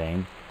the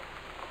ending.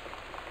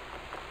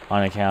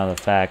 On account of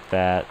the fact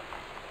that...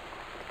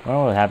 I wonder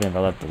what would happen if I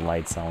left the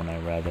lights on when I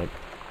read it.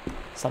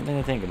 Something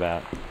to think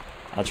about.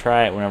 I'll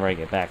try it whenever I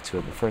get back to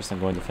it, but first I'm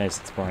going to finish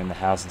exploring the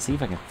house and see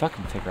if I can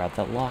fucking figure out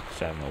that lock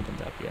which I haven't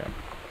opened up yet.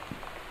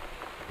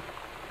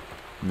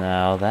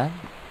 Now then,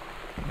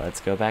 let's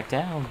go back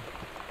down.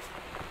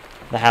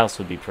 The house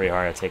would be pretty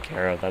hard to take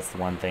care of. That's the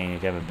one thing.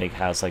 If you have a big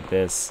house like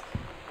this,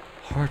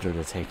 harder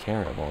to take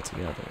care of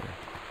altogether.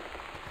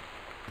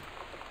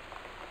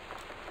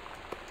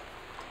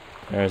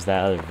 There's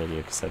that other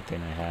video cassette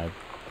thing I had.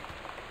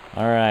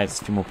 Alright,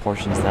 just a few more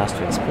portions of the house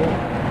to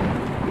explore.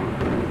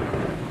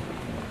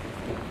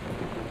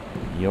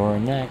 You're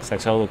next.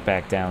 Actually, I'll look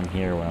back down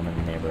here when I'm in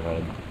the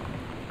neighborhood.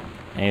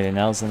 Anything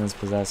else in this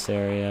possessed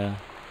area?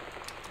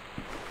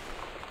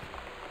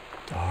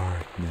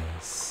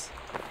 Darkness.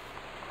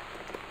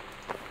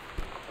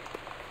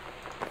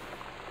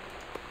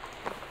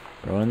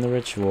 Ruin the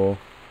ritual.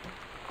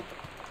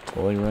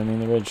 Totally ruining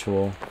the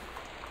ritual.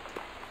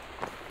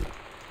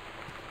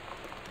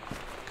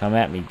 Come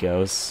at me,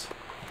 ghosts.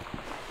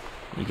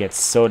 You get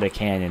soda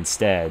can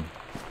instead.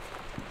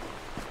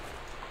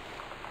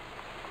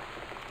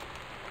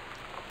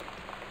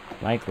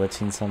 Am I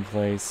glitching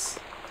someplace?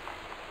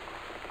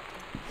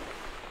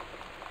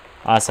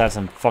 I also have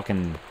some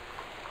fucking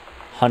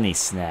honey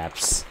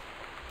snaps.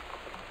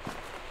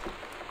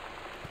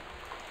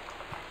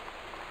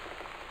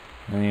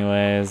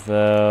 Anyways,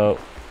 though,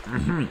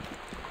 go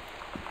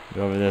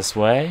over this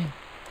way.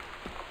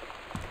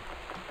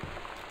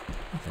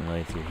 Nothing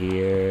really through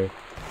here.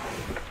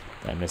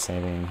 Did I miss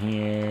anything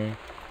here?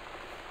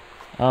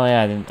 Oh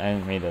yeah, I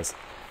didn't read this.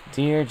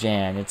 Dear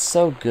Jan, it's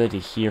so good to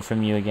hear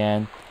from you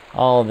again.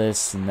 All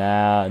this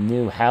now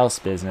new house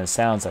business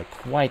sounds like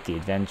quite the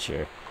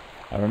adventure.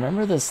 I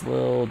remember this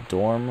little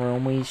dorm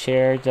room we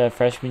shared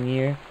freshman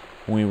year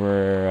when we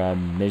were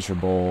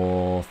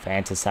miserable,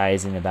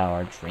 fantasizing about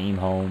our dream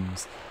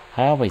homes.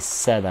 I always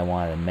said I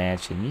wanted a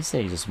mansion. You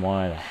said you just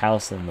wanted a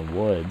house in the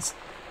woods.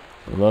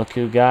 Look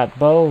who got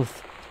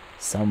both.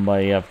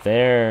 Somebody up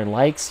there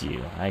likes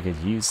you. I could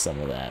use some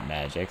of that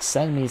magic.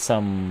 Send me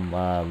some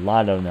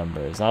lotto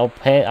numbers. I'll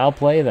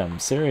play them,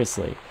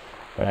 seriously.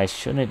 But I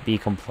shouldn't be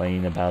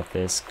complaining about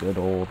this good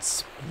old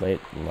split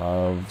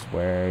loves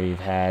where we've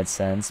had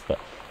since. But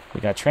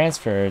we got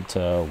transferred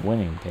to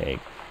Winning Pig.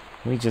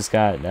 We just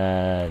got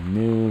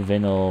new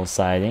vinyl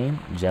siding.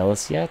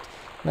 Jealous yet?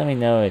 Let me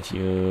know if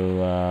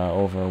you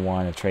over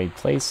want to trade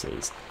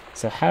places.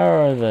 So how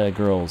are the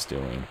girls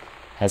doing?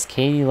 Has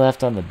Katie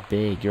left on the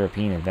big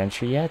European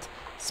adventure yet?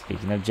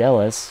 Speaking of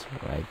jealous,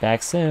 right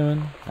back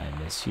soon.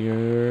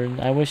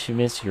 I wish you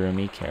missed your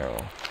Yurumi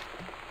Carol.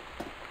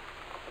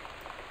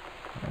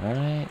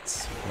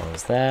 Alright, what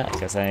was that? I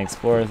guess I didn't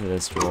explore through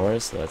this drawer,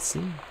 so let's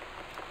see.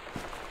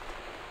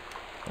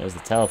 There's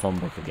the telephone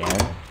book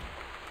again.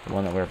 The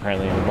one that we're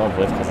apparently in love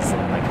with because it's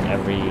in like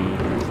every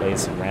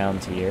place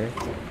around here.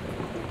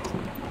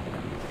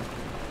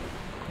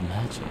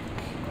 Magic.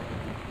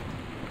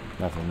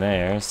 Nothing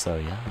there, so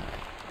yeah.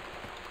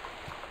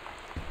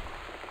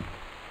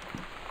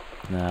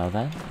 Now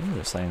then, ooh,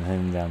 there's something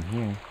hidden down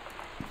here.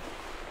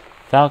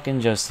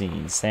 Falcon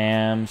Josine,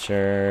 Sam,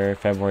 sure,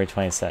 February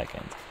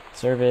 22nd.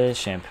 Service,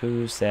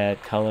 shampoo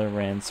set, color,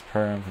 rinse,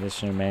 perm,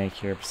 conditioner,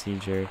 manicure,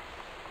 procedure,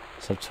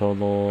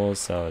 subtotal,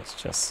 so it's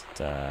just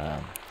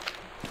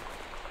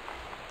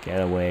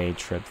getaway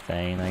trip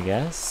thing, I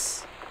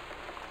guess.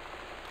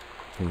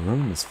 The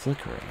room is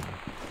flickering.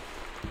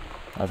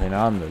 Nothing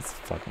on this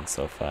fucking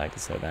sofa, I can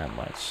say that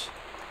much.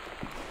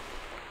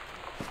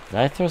 Did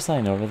I throw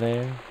something over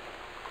there?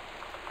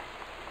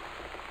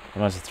 I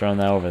must have thrown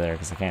that over there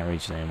because I can't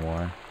reach it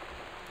anymore.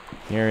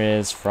 Here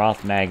is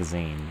Froth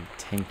Magazine.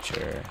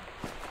 Tincture.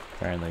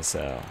 Apparently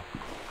so.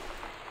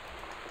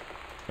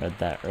 Read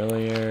that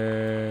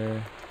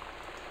earlier.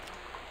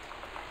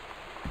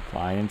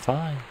 Fine and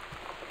fine.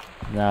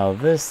 Now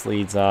this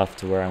leads off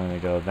to where I'm going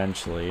to go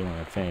eventually when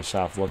I finish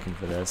off looking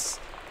for this.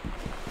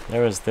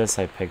 There was this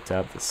I picked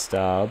up, the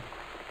stub.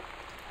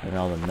 And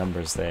all the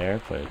numbers there,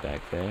 put it back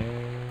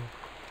there.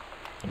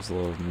 There's a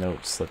little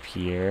note slip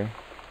here.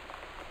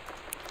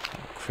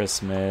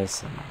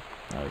 Christmas and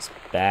those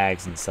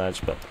bags and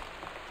such, but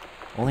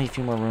only a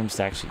few more rooms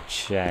to actually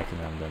check,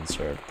 and I'm done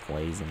sort of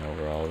glazing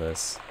over all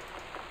this.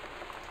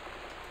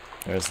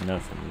 There's a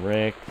note from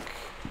Rick.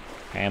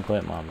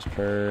 Pamphlet, mom's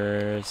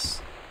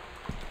purse.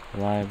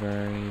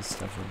 Library,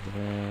 stuff over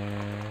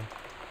there.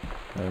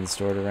 And then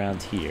stored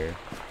around here.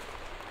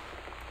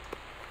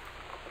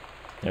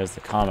 There's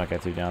the comic I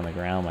threw down on the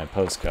ground, my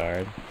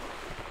postcard.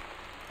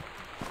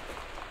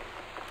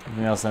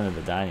 Everything else under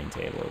the dining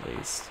table, at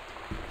least.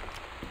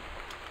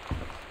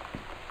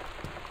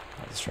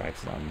 I'll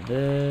distract on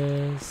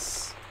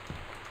this.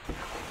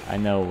 I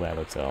know I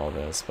looked at all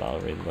this, but I'll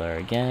read the letter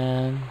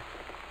again.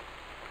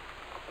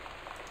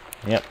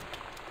 Yep.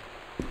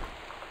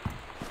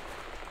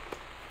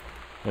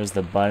 There's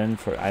the button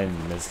for, I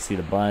didn't see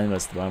the button, but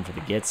it's the button for the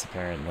gits,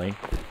 apparently.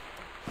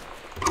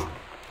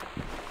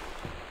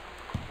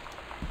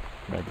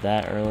 Read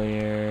that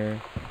earlier.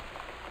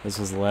 This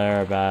was a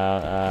letter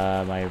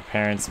about my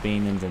parents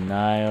being in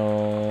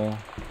denial.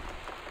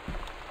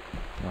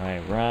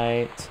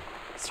 Right.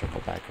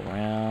 Circle back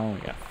around.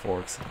 We got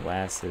forks and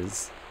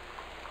glasses.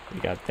 We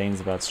got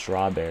things about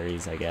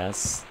strawberries, I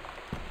guess.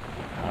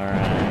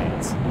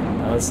 Alright.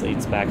 Now this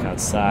leads back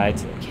outside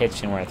to the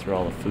kitchen where I threw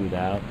all the food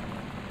out.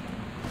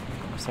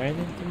 Is there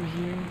anything through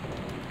here?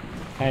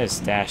 Kind of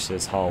stashed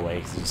this hallway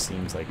because it just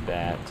seems like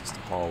that. Just a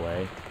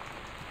hallway. You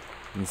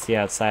can see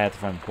outside at the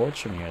front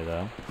porch from here,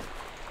 though.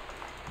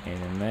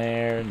 And in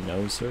there,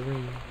 no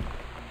siree.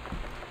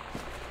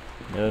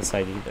 The other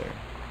side either.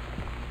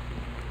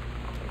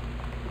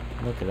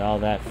 Look at all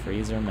that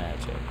freezer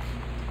magic.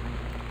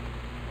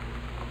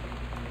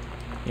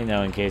 You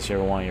know, in case you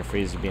ever want your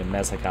freezer to be a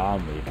mess like how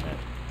I'm leaving it.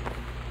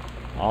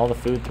 All the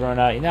food thrown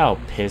out. You know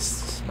how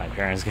pissed my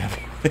parents are gonna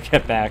be able to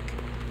get back.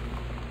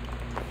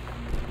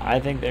 I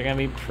think they're gonna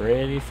be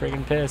pretty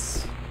friggin'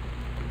 pissed.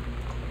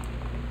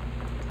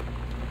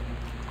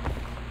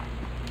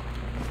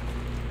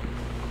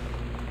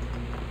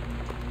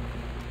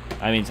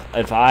 I mean,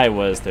 if I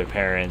was their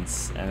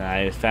parents and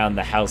I found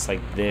the house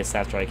like this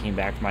after I came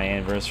back from my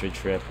anniversary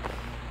trip,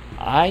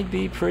 I'd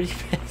be pretty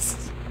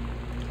pissed.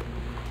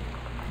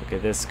 Look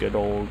at this good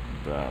old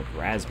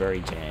raspberry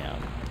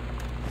jam.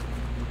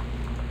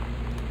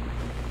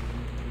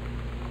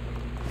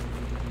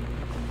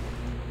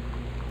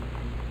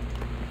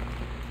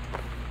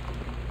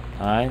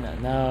 I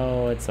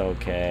know, it's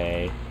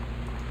okay.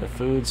 The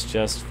food's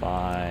just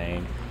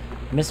fine.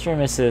 Mr.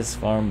 and Mrs.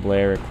 Farm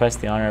Blair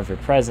request the honor of your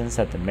presence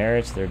at the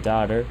marriage of their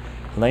daughter,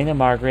 Helena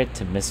Margaret,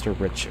 to Mr.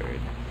 Richard.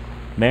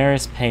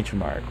 Maris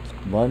Paintermark,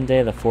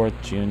 Monday the 4th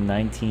June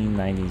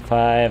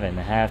 1995, and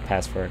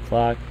 4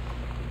 o'clock.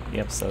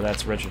 Yep, so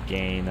that's Richard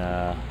Gain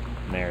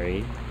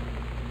married.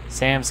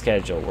 Sam's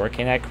schedule,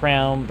 working at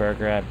Crown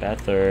Burger at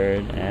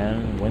Bedford,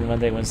 and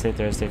Monday, Wednesday,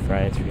 Thursday,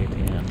 Friday, 3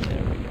 p.m.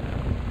 There we go.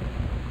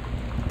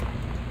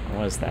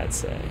 What does that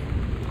say?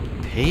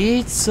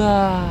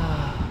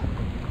 Pizza!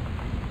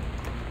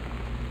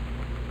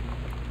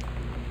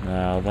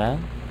 Now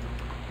then.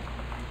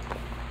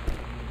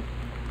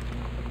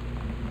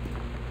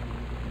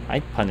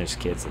 I'd punish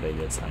kids if they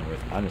did something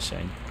worth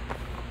punishing.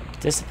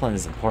 Discipline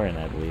is important,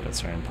 I believe, at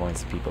certain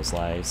points in people's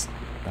lives.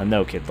 Now,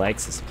 no kid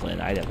likes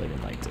discipline. I definitely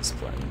didn't like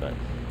discipline, but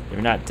if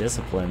you're not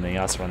disciplined, then you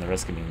also run the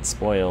risk of being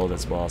spoiled,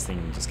 as well as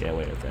thinking you just get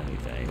away with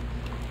anything.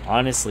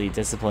 Honestly,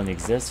 discipline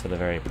exists for the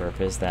very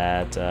purpose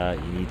that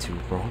you need to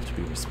grow up to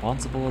be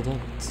responsible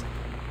adults.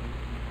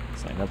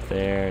 Sign up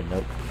there.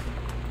 Nope.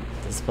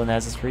 Discipline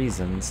has its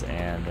reasons,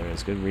 and there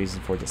is good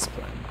reason for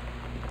discipline.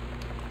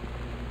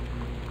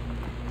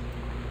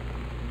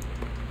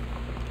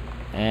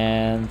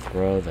 And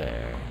throw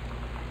there.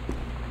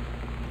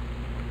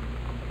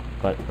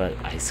 But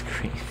ice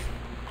cream.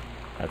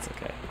 That's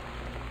okay.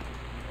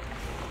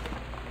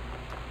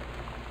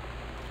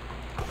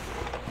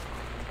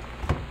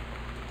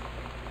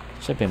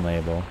 Shipping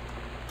label.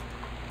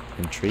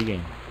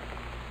 Intriguing.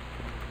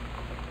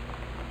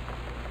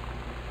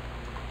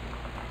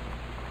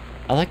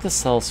 I like the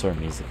self-sort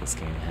music this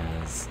game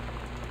has.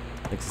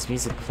 Like, this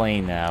music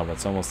playing now, but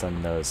it's almost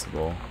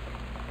unnoticeable.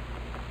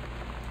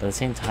 But at the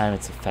same time,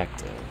 it's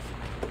effective.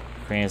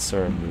 Creating a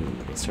sort of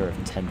mood, a sort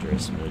of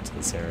tenderest mood to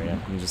this area.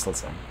 Let me just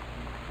listen.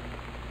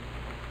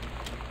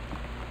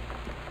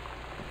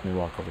 Let me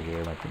walk over here,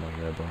 it might be more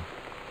hearable.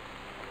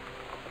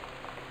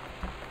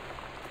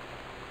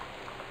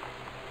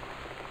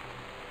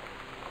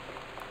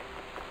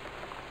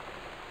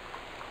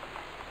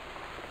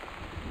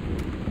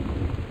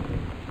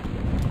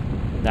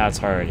 Now it's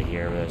harder to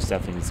hear, but there's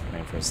definitely music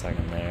playing for a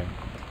second there.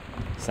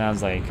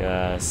 Sounds like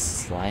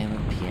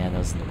silent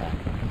pianos in the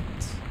background.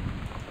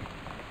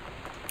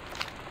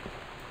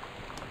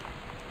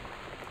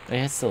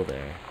 Yeah, it's still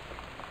there.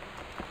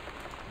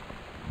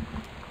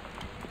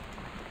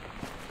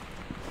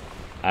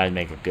 I'd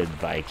make a good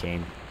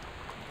Viking.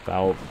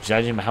 Well,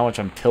 judging by how much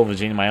I'm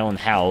pillaging my own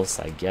house,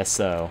 I guess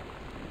so.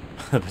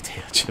 The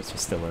potato chips are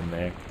still in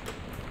there.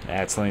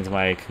 That's linked to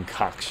my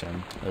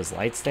concoction. Those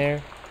lights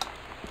there?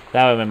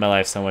 That would have made my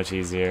life so much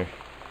easier.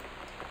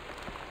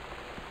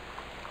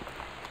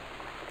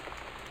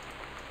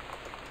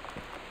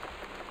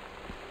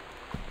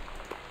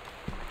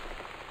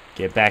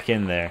 Get back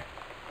in there.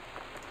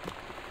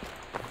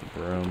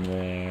 Broom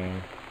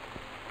there.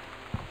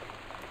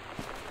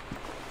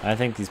 I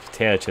think these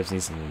potato chips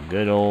need some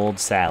good old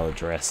salad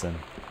dressing.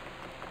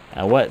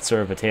 Now, what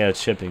sort of potato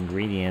chip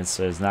ingredients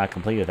is not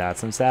complete without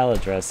some salad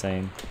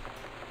dressing?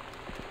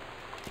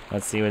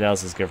 Let's see what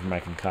else is good for my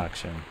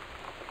concoction.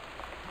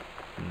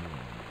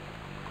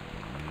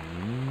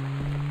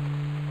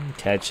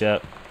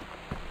 Ketchup.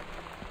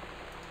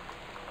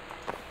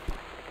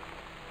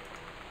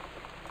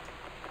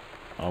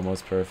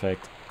 Almost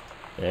perfect.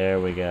 There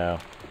we go.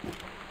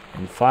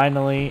 And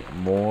finally,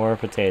 more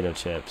potato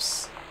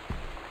chips.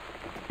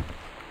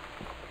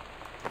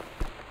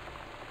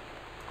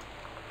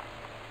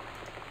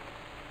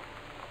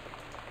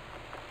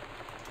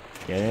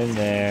 Get in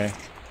there.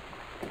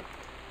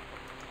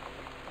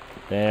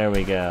 There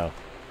we go.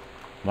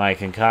 My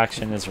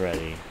concoction is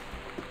ready.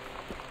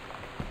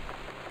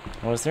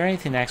 Well, is there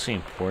anything actually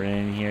important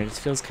in here? This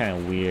feels kind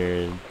of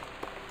weird.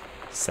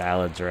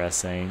 Salad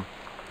dressing.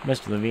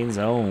 Mr. Levine's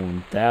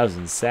own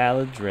 1,000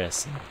 salad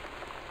dressing.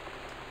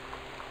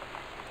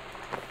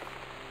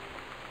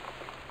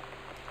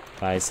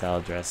 Buy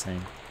salad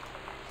dressing.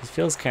 This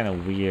feels kind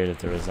of weird if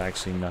there was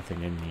actually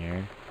nothing in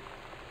here.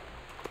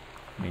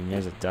 I mean,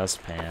 there's a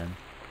dustpan.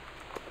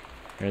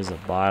 There's a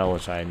bottle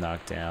which I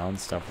knocked down.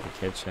 Stuff for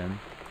the kitchen.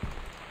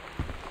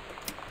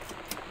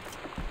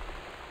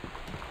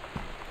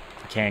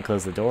 I can't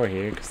close the door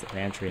here because the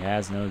pantry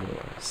has no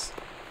doors.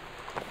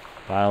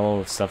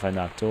 Bottle of stuff I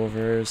knocked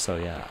over, so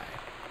yeah.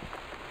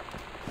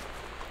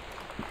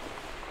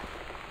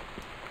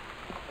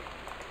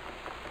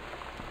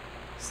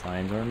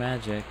 Slide door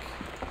magic.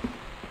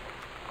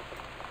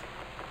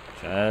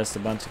 Just a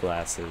bunch of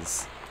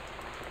glasses.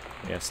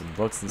 We have some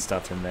books and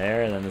stuff in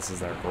there, and then this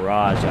is our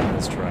garage out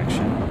this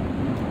direction.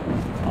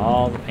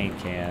 All the paint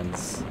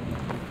cans.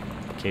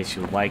 In case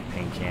you like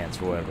paint cans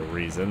for whatever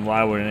reason.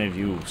 Why would any of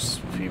you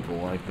people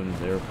like them?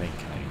 They're paint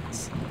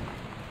cans.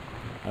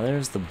 Now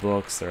there's the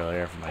books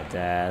earlier from my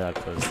dad. I'll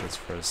close this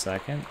for a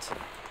second.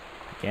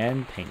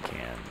 Again, paint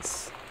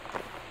cans.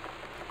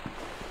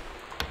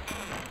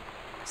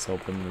 Let's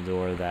open the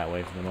door that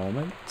way for the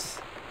moment.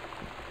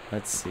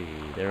 Let's see.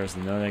 There was a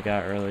note I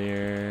got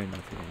earlier.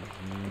 Nothing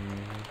in here.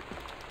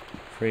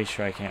 Pretty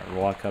sure I can't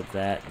walk up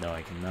that. No,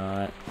 I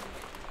cannot.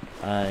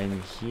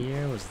 In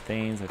here was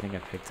things I think I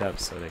picked up.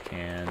 Soda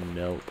can,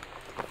 milk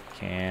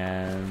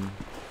can.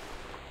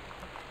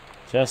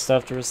 Just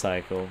stuff to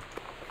recycle.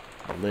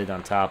 A lid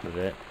on top of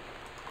it.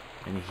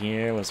 And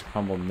here was a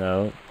crumbled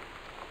note.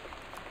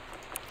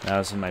 That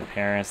was from my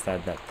parents that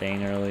had that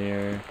thing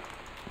earlier.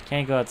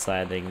 Can't go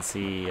outside. They can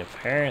see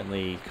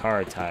apparently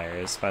car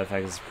tires. By the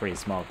fact it's a pretty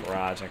small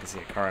garage, I can see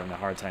a car having a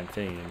hard time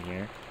fitting in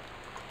here.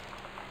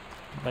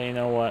 But you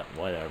know what?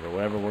 Whatever.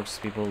 Whatever works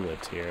for people who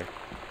lived here.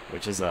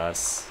 Which is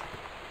us.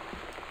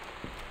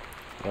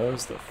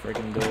 Close the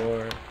friggin'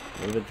 door.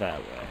 Move it that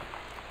way.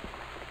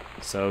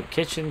 So,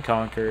 kitchen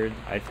conquered,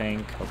 I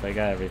think. Hope I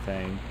got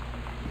everything.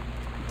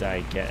 Did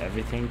I get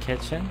everything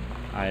kitchen?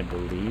 I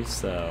believe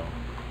so.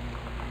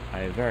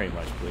 I very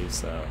much believe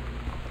so.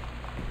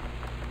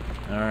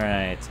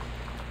 Alright.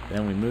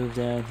 Then we move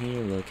down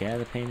here, look at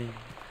the painting.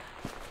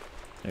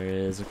 There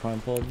is a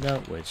crumpled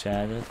note, which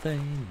had a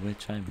thing,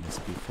 which I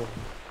missed before.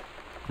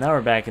 Now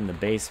we're back in the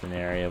basement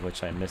area,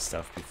 which I missed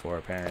stuff before,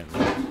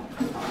 apparently.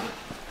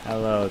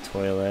 Hello,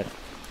 toilet.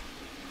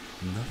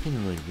 Nothing to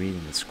really read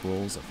in the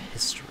scrolls of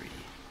history.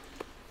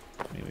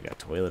 I mean, we got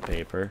toilet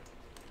paper.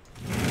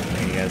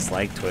 You guys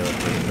like toilet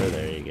paper?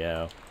 There you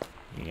go.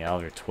 You get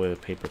all your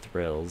toilet paper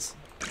thrills.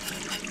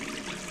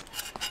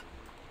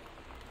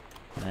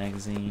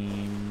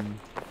 Magazine.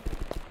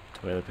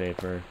 Toilet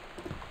paper.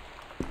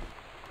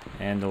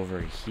 And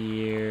over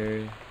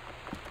here,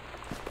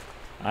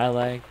 I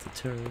like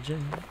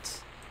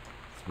detergent.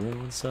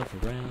 Throwing stuff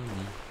around.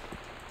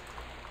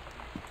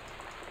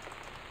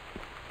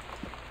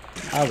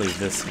 I'll leave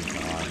this one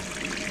on.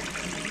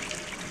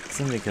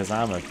 Simply because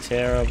I'm a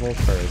terrible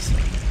person.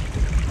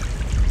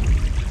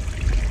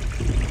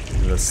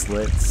 The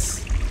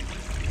slits.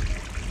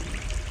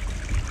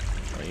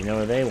 Well, you know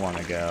where they want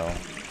to go.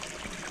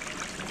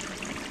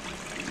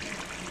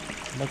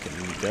 Look at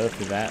me go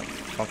through that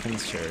fucking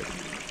shirt.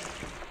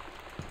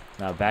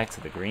 Now back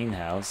to the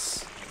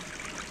greenhouse.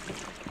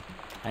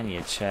 I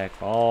need to check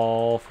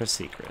all for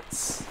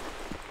secrets.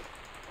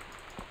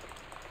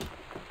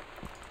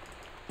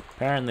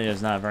 Apparently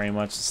there's not very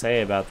much to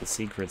say about the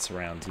secrets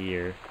around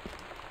here.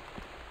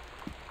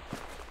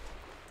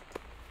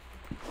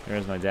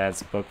 There's my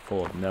dad's book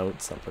full of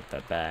notes. I'll put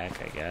that back,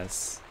 I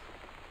guess.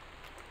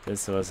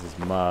 This was his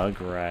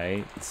mug,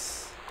 right?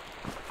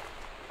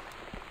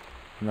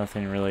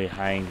 Nothing really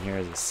hiding here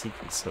as a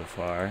secret so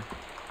far.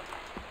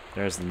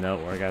 There's the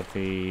note where I got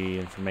the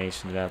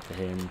information about the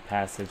hidden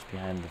passage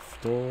behind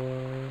the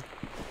door.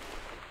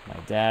 My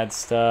dad's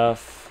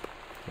stuff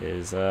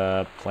is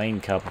a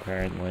plane cup,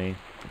 apparently.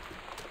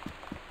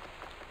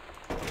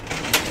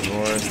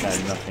 Drawers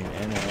had nothing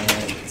in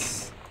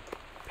it.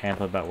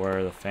 Pamphlet about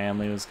where the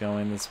family was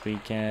going this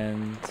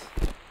weekend.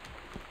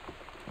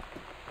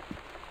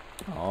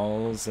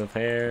 All's a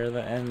fair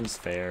that ends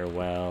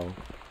farewell.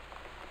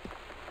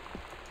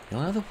 The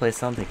only other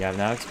place I don't think I've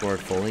now explored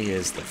fully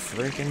is the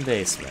freaking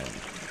basement.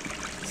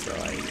 So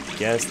I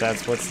guess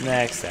that's what's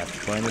next after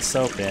putting the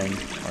soap in.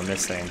 Or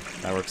missing.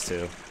 That works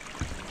too.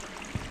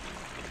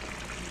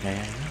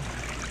 Yeah.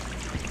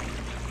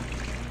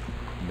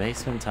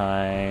 Basement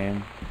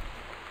time.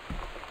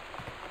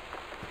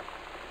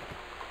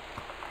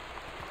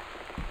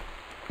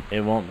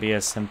 It won't be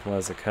as simple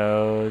as a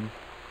code.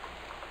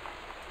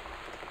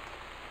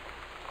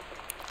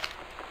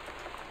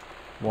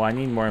 Well, I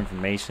need more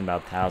information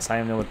about the house. I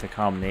don't know what the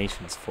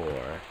combination's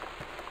for.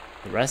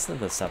 The rest of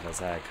the stuff is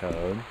that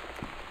code.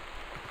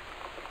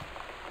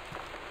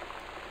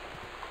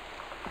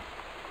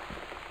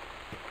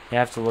 You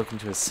have to look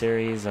into a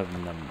series of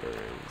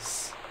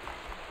numbers.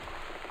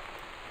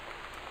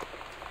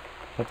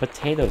 But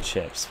potato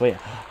chips. Wait,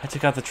 I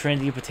took out the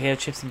Trinity of potato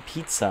chips and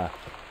pizza.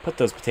 Put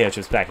those potato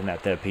chips back in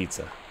that there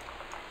pizza.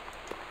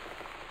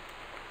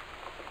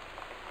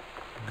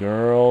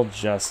 Girl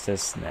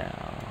justice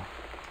now.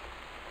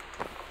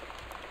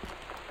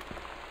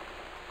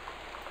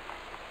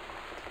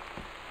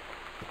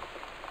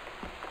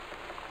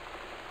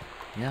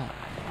 Yeah.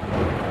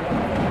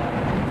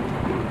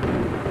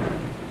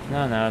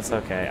 No, it's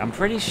okay. I'm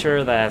pretty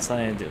sure that has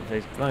something to do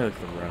with... Let me look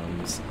at the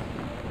rooms.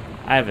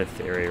 I have a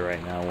theory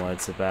right now what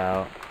it's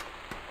about.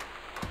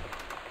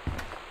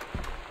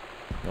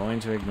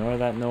 Going to ignore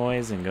that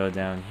noise and go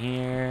down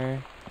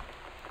here.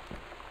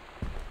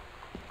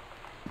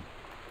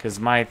 Because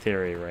my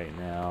theory right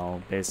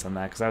now, based on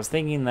that, because I was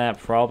thinking that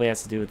probably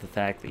has to do with the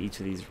fact that each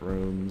of these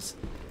rooms...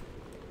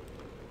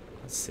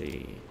 Let's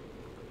see...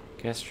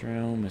 Guest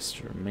room,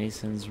 Mr.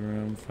 Mason's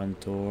room, front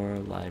door,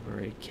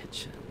 library,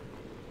 kitchen.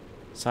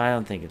 So I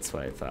don't think it's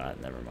what I thought.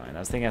 Never mind.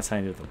 I was thinking it had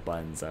something to do with the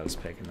buttons I was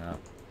picking up.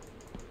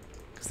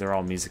 Because they're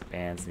all music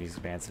bands.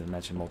 Music bands have been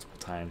mentioned multiple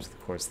times in the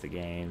course of the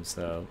game.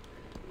 So,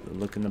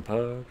 look in the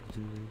park.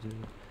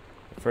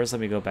 First,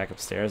 let me go back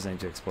upstairs. I need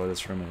to explore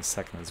this room in a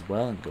second as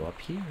well and go up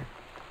here.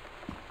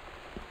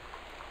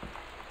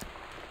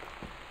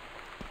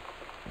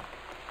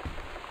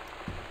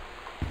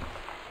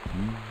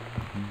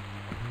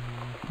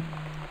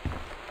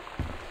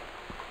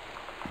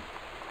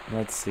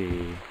 Let's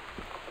see.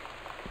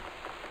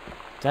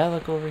 Did I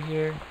look over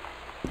here?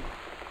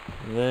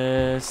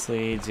 This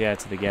leads, yeah,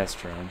 to the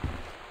guest room.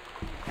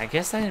 I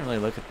guess I didn't really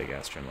look at the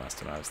guest room last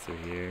time I was through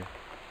here.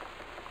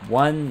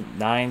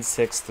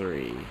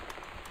 1963. Well,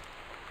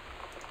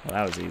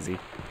 that was easy.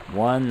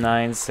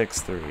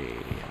 1963.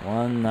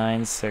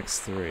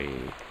 1963.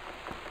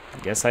 I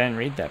guess I didn't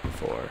read that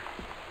before.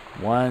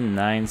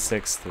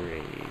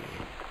 1963.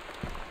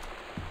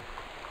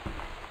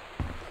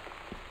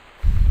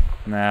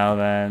 Now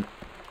then,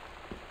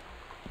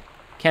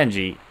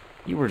 Kenji,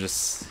 you were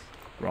just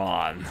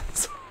wrong.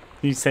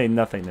 You say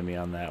nothing to me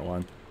on that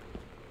one.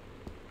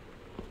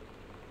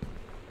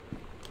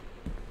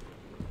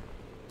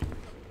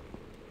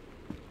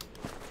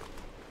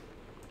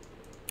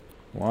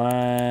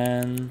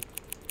 One,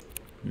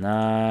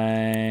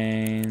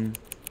 9,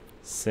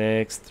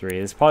 6, 3.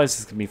 This probably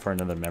just gonna be for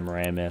another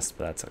memory I missed,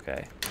 but that's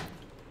okay.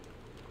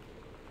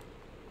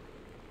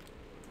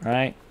 All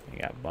right, we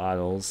got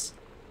bottles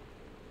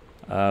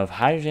of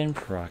hydrogen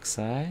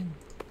peroxide,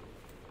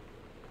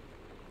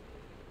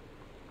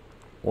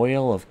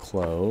 oil of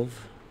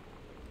clove.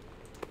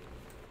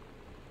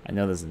 I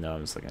know there's a note,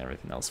 I'm just looking at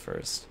everything else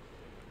first.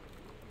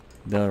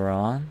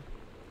 Bileron.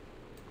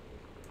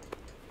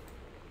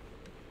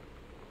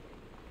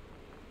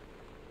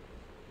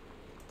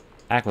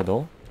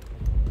 Aquadol.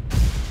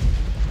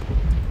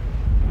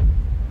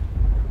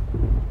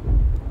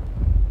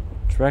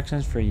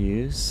 Directions for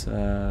use.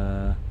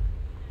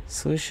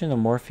 Solution of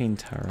morphine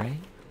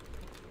tartrate.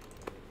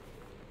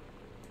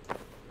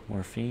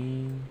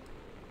 Morphine.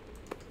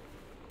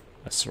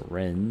 A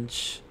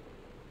syringe.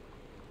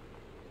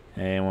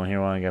 Anyone here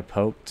want to get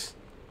poked?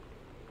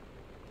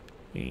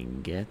 We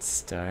can get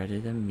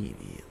started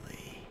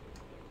immediately.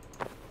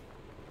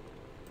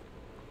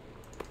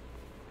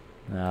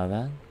 Now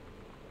then.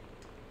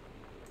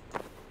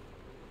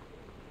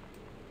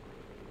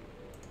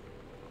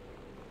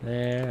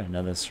 There,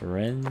 another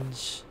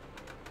syringe.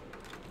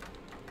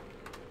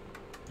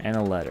 And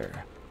a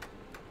letter.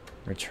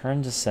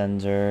 Return to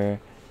sender.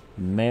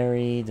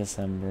 Merry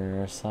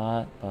December.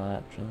 Sought,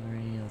 bought,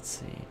 jewelry. Let's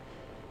see.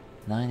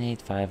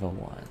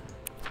 98501.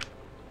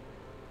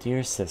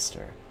 Dear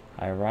sister,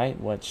 I write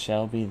what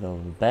shall be the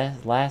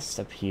last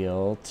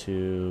appeal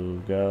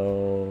to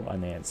go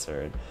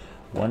unanswered,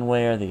 one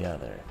way or the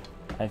other.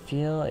 I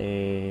feel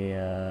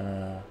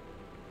a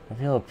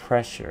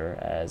pressure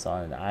as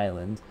on an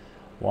island,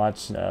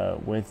 Watch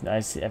with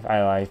I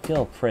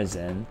feel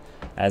prison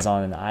as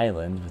on an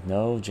island with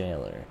no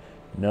jailer,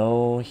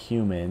 no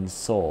human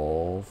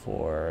soul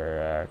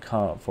for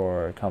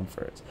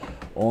comfort.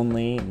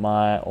 Only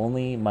my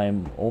one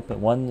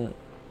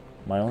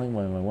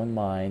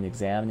mind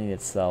examining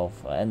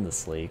itself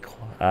endlessly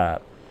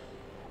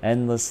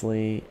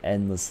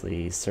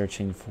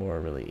searching for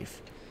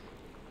relief.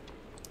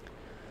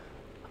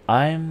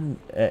 I'm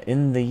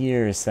in the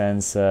years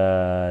since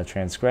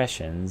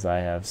transgressions, I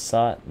have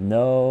sought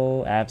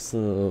no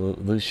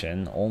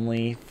absolution,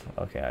 only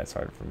okay, it's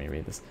hard for me to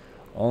read this.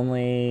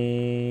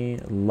 Only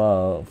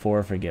love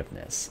for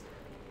forgiveness.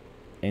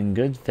 In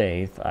good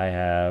faith, I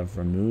have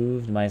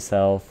removed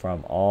myself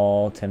from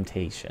all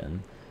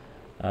temptation.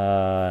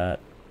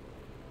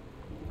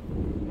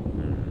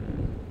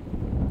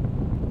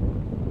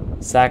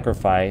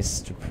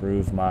 Sacrifice to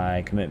prove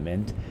my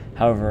commitment.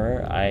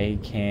 However, I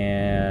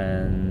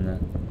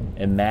can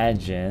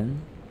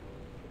imagine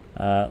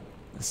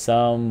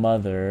some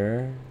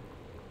mother.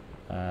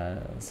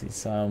 Let's see,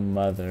 some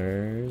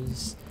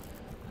mothers.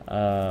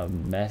 Fuck,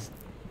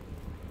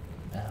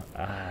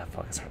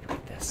 it's hard to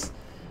read this.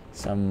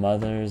 Some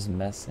mothers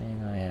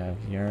messing. I have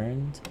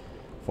yearned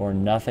for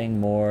nothing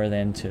more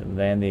than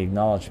the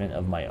acknowledgement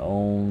of my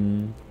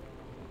own.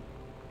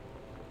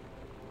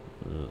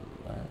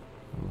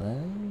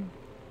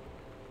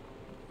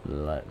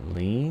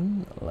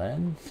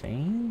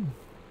 Fame?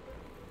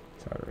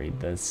 It's hard to read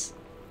this.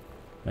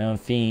 My own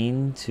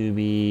fiend to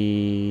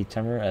be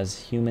temper as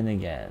human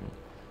again.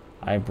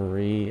 I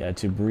breathe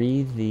to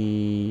breathe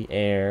the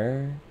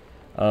air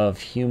of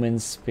human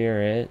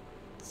spirit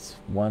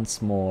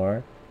once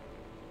more.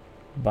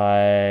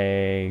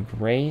 By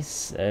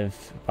grace,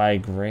 if by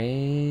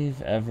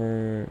grave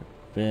ever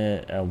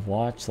been a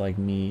watch like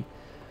me,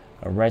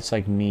 a wretch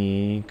like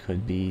me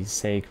could be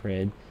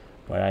sacred,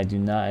 but I do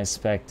not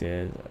expect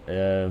it.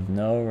 Of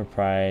no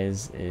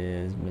reprise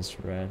is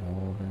misread,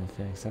 whole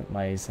benefit, except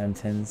my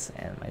sentence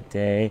and my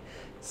day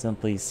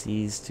simply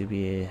cease to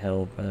be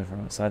held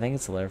from. So I think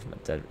it's a letter from a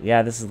dead.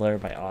 Yeah, this is a letter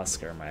by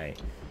Oscar, my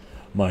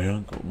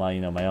uncle,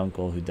 my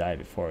uncle who died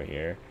before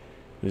here,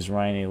 who's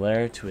writing a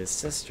letter to his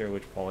sister,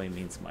 which probably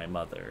means my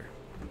mother.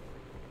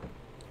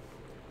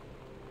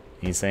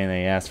 He's saying that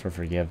he asked for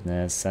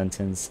forgiveness,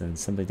 sentence, and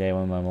simply day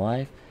one of my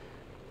life.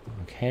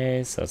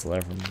 Okay, so it's a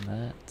letter from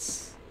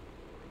that.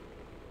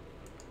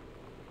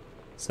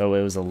 So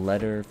it was a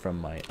letter from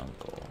my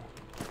uncle.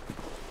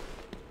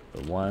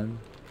 The one,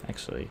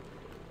 actually,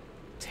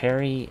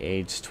 Terry,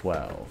 age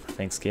 12,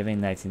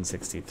 Thanksgiving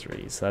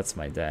 1963. So that's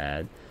my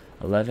dad.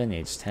 11,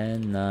 age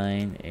 10,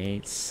 9,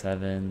 8,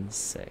 7,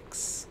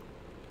 6.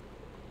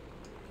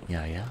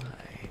 Yeah.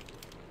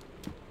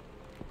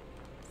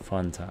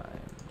 Fun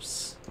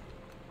times.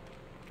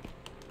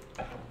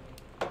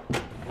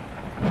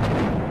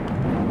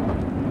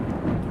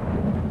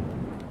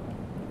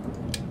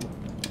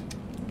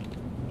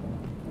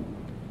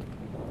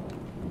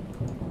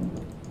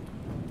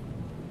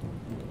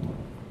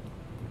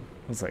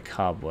 Looks like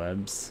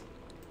cobwebs.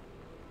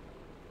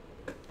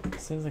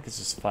 Seems like it's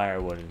just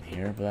firewood in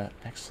here, but that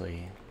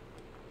actually,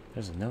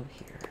 there's a note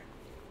here.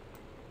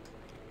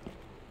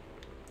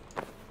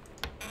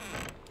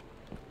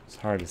 It's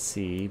hard to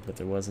see, but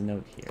there was a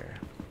note here.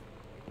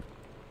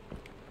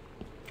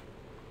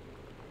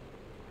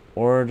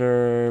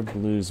 Order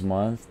Blues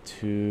Month,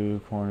 2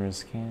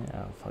 corners can.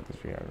 Oh fuck, this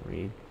is really hard to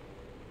read.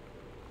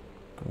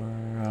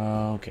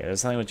 Okay,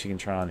 there's something which you can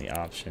turn on the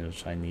option,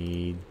 which I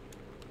need.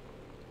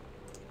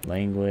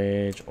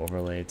 Language,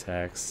 overlay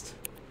text.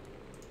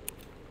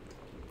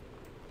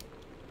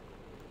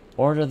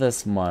 Order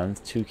this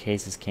month, 2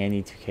 cases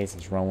candy, 2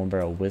 cases rum, 1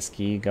 barrel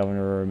whiskey.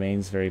 Governor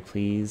remains very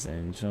pleased,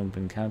 and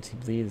Jumpin County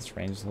bleed. This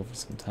range is over for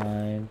some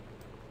time.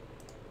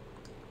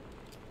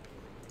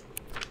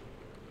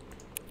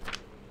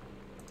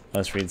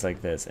 Most reads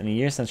like this. In a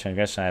year since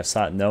transgression, I have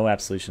sought no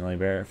absolution, only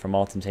bear from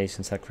all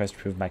temptations, set Christ to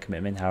prove my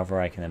commitment,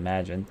 however I can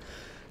imagine.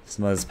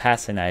 Since this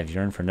passing, I have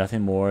yearned for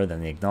nothing more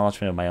than the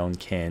acknowledgement of my own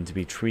kin, to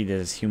be treated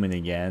as human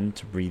again,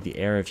 to breathe the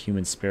air of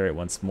human spirit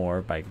once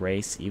more. By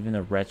grace, even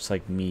a wretch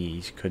like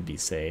me could be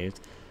saved.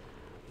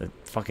 The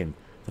fucking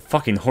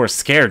horse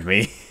scared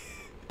me.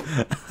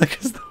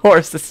 Because the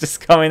horse is just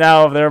coming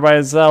out of there by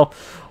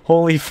itself.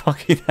 Holy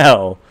fucking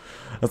hell.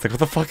 I was like, what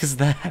the fuck is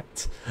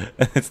that?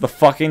 It's the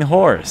fucking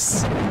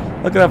horse.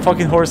 Look at that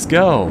fucking horse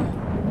go.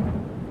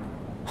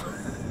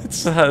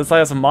 It's like it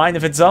has a mind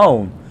of its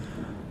own.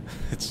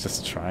 It's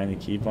just trying to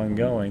keep on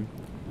going.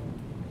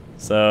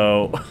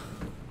 So,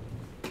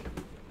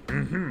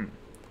 I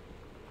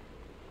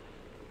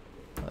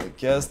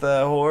guess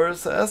that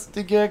horse has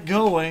to get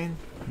going.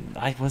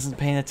 I wasn't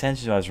paying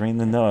attention. I was reading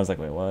the note. I was like,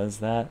 wait, what is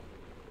that?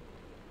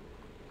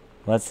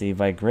 Let's see.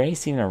 By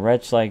grace, even a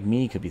wretch like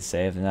me could be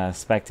saved and not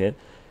expected.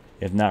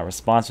 If not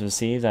response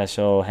received, I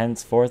shall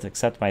henceforth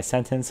accept my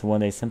sentence and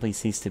one day simply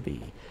cease to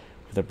be.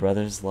 For the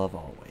brothers love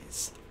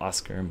always.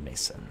 Oscar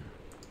Mason.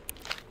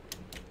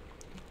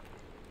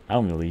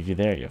 I'm gonna leave you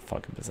there, you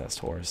fucking possessed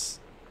horse.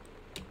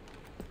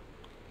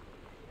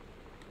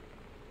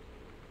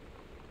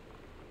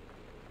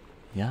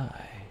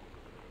 Yai.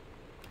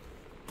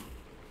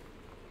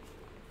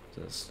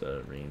 Just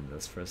reading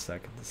this for a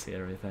second to see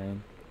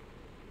everything.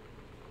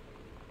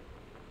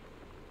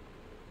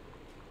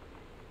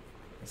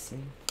 I see.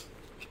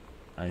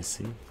 I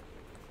see.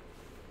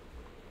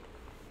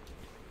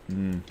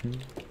 Mm-hmm.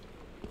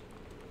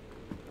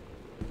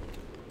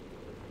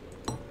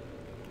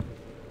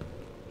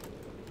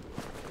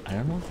 I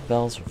don't know what the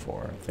bells are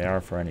for, if they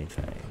are for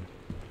anything.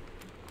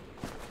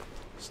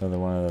 So they're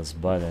one of those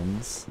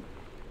buttons.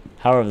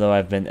 However, though,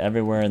 I've been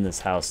everywhere in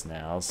this house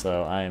now,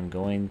 so I am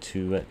going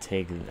to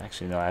take...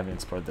 Actually, no, I haven't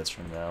explored this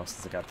room, though,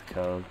 since I got the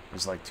code.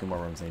 There's like 2 more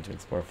rooms I need to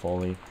explore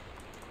fully,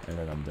 and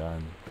then I'm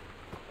done.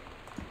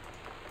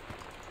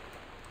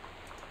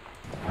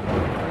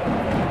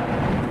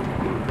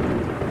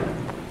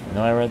 I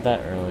know I read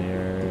that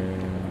earlier.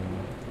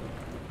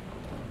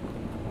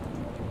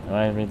 I know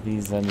I read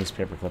these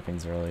newspaper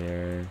clippings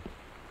earlier.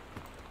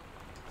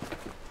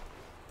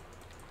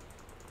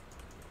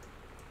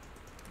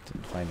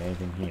 Didn't find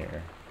anything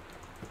here.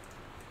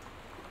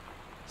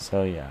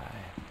 So yeah.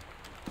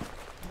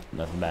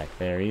 Nothing back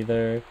there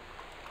either.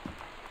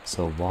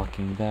 So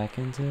walking back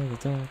into the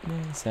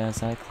darkness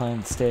as I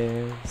climb the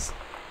stairs.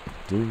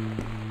 Do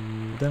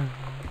da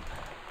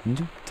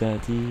do da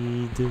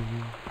dee do.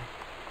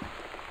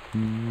 A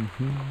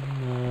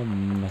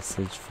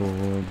message for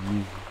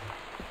you.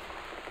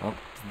 Up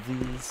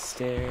these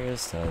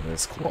stairs to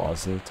this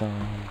closet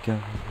I go.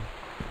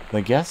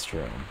 The guest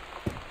room.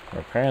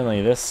 Where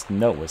apparently this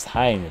note was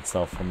hiding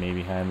itself from me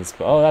behind this.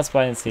 Oh, that's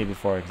why I didn't see it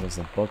before, because there's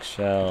a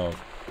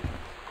bookshelf.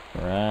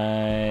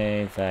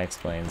 Right. That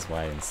explains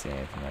why I didn't see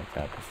anything like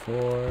that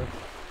before.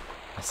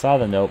 I saw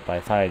the note, but I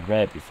thought I'd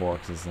read it before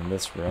because it's in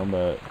this room,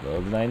 but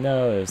little did I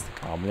know it was the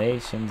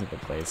combination to the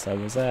place I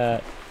was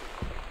at.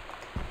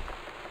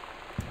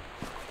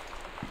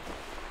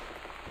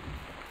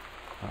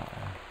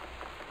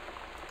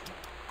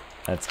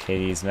 That's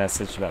Katie's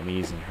message about me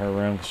using her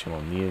room because she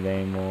won't need it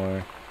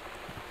anymore.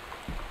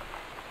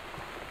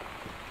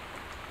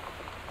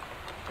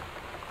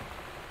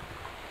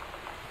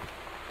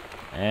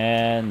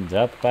 And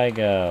up I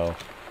go.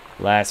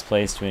 Last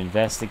place to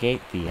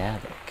investigate, the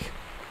attic.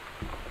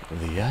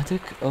 The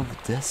attic of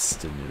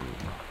destiny.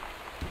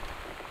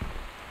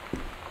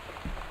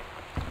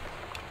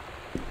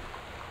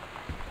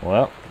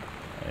 Well,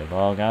 they've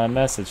all got a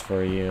message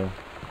for you.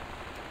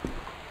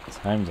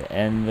 Time to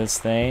end this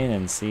thing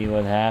and see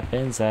what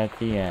happens at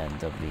the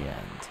end of the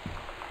end.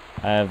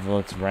 I've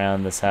looked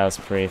around this house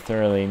pretty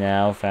thoroughly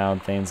now,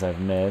 found things I've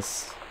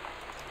missed.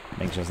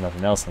 Make sure there's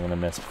nothing else I'm gonna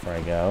miss before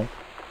I go.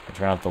 I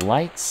turn out the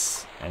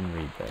lights and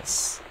read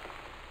this.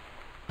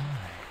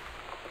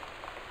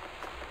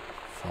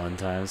 Fun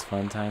times,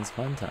 fun times,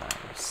 fun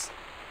times.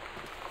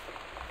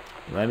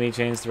 Let me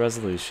change the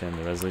resolution.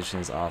 The resolution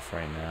is off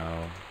right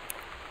now.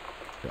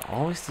 It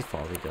always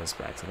defaultly goes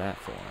back to that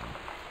form.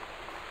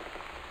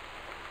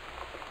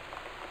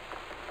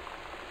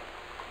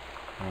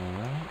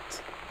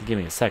 Alright. Give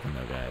me a second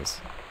though,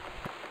 guys.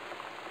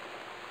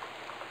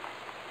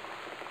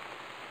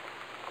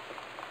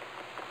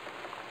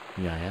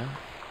 Yeah.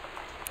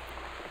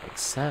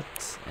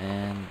 Accept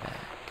and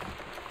back.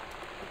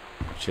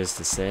 Which is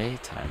to say,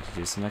 time to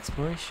do some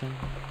exploration.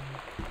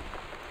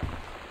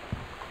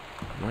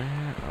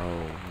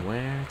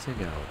 Where to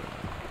go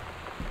though?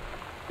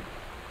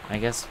 I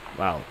guess,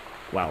 wow,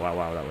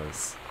 that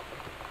was...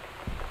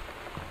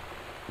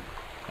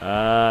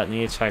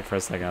 need to check for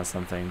a second on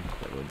something.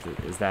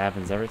 Is that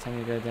happens every time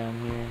you go down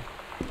here?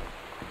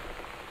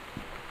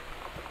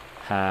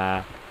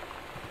 Ha.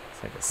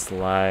 It's like a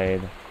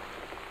slide.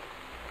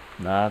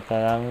 Not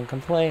that I'm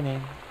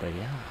complaining, but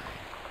yeah.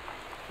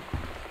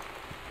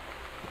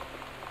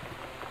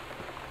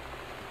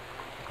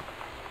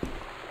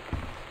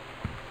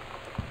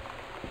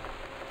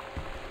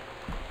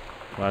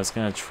 What I was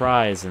gonna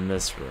try is in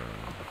this room.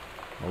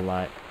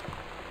 What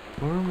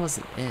room was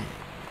it in?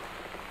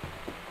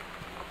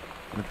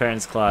 The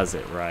parents'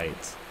 closet,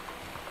 right.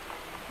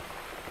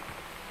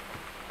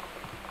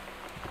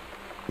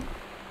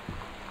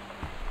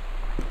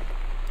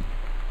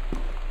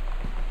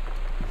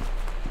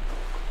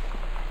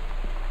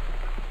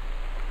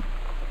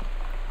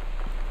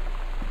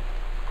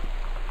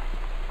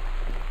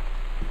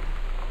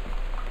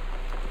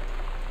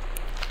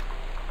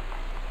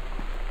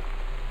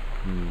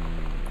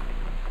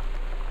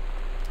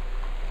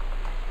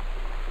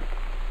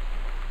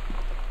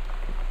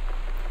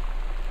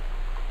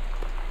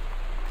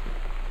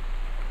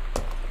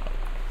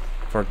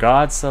 For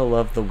God so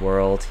loved the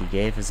world, he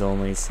gave his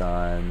only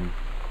son.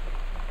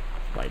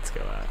 Lights go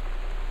out.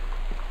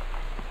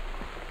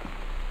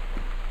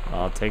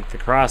 I'll take the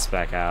cross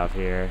back out of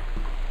here.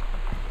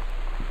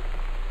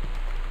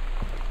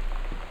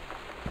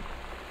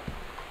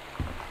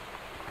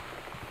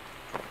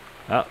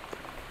 Oh.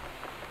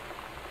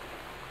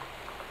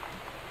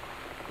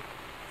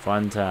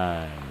 Fun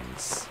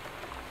times.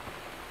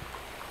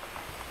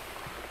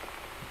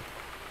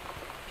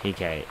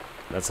 PK.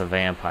 That's a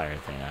vampire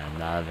thing. I'm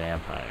not a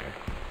vampire.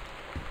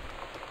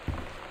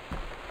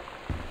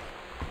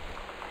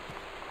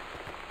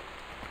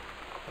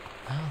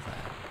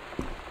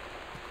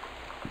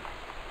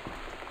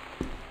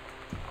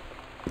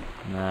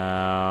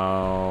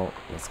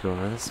 go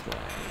over this way.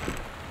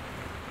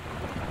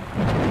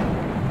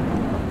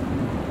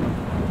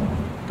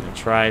 Gonna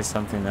try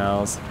something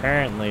else.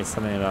 Apparently,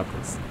 something about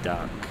this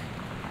duck.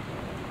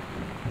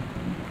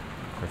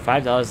 For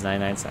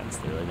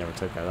 $5.99, they really never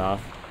took that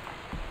off.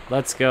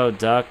 Let's go,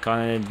 duck, on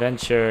an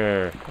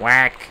adventure.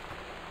 Whack!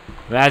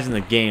 Imagine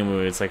the game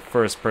where it's like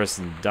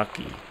first-person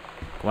ducky.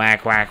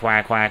 Whack, whack,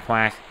 whack, whack,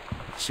 whack.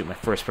 Shoot my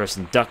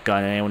first-person duck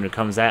gun at anyone who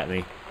comes at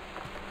me.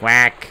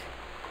 Whack!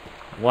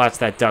 Watch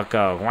that duck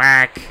go.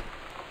 Whack!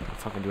 I'll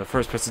fucking do a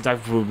first-person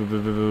duck. Boo, boo,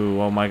 boo, boo,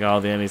 boo. Oh my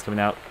god, the enemy's coming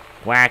out.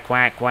 Whack,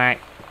 whack, whack.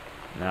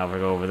 Now we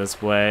go over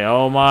this way.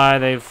 Oh my,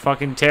 they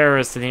fucking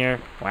terrorists in here.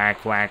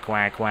 Whack, whack,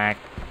 whack, whack.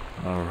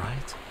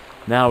 Alright.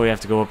 Now we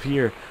have to go up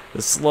here.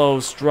 The slow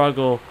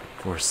struggle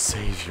for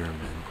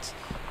saviorment.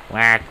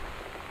 Whack.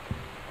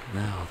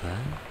 Now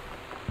then.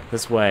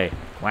 This way.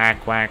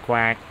 Whack, whack,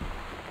 whack.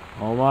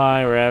 Oh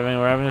my, we're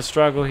having a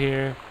struggle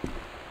here.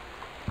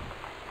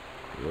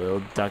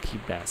 Little ducky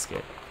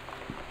basket.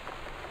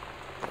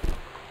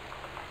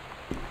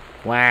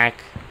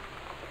 Whack.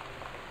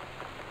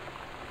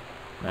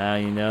 Now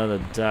you know the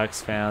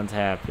ducks found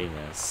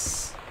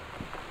happiness.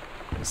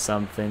 Or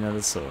something of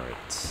the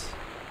sort.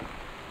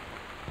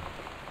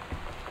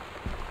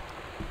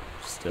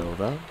 Still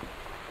though.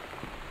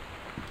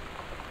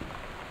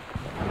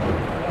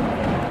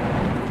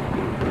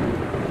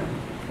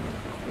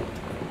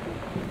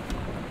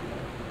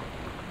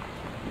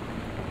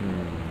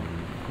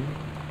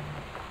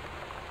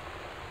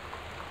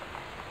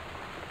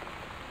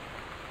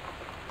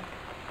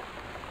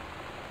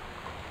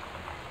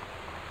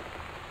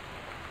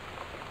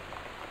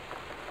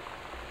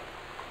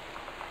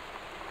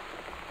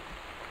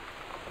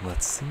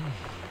 Let's see.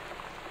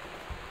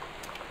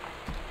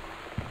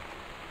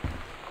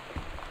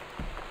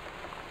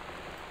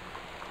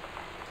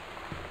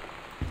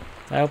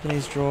 Did I open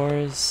these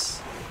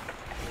drawers?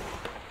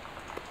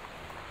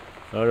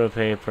 Photo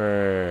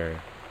paper.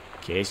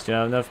 In case you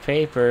don't have enough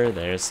paper,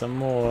 there's some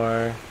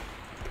more.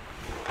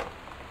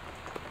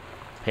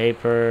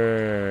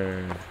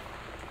 Paper.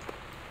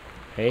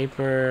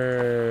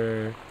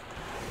 Paper.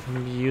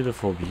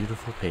 Beautiful,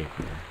 beautiful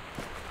paper.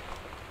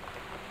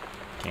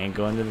 Can't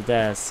go under the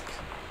desk.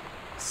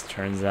 This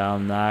turns out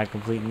I'm not a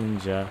complete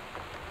ninja.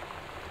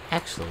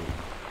 Actually,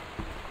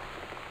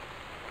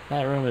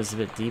 that room is a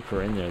bit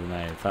deeper in there than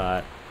I had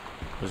thought.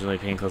 I was really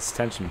paying close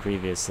attention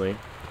previously.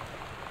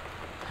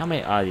 How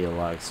many audio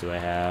logs do I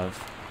have?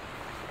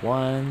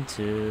 1,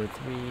 2,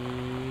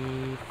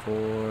 3,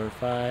 4,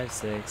 5,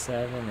 6,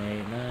 7,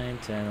 8, 9,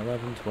 10,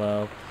 11,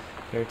 12,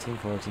 13,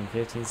 14,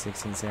 15,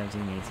 16,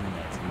 17, 18, 19,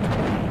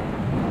 20.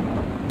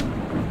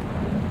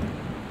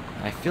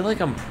 I feel like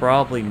I'm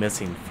probably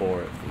missing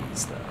 4 of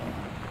these, though.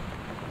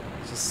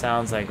 It just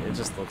sounds like, it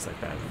just looks like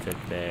that would fit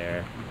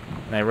there.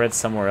 And I read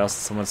somewhere else,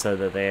 someone said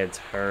that they had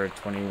heard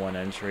 21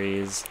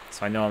 entries,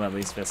 so I know I'm at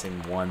least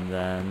missing 1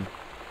 then.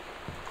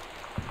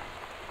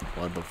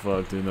 What the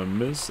fuck did I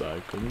miss? I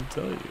couldn't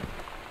tell you.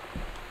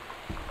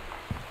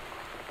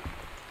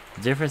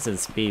 The difference in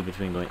speed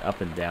between going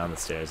up and down the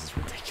stairs is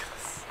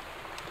ridiculous.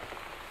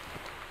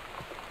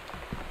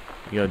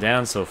 You go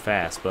down so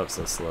fast, but up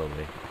so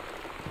slowly.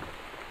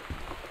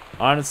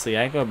 Honestly,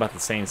 I go about the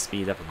same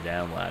speed up and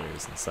down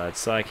ladders and such,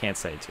 so I can't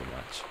say too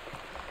much.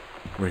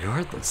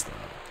 Regardless, though.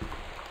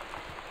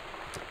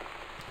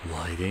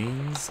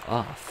 Lighting's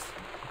off.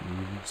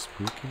 Ooh,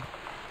 spooky.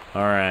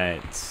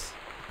 Alright.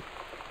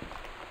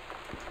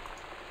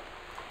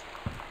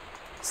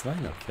 It's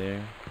light up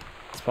there.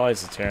 It's probably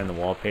just tearing the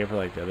wallpaper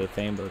like the other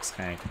thing, but looks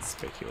kind of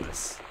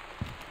conspicuous.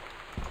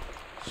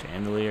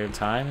 Chandelier,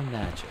 time, and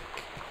magic.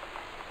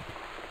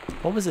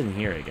 What was in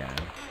here again?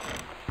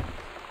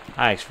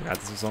 I actually forgot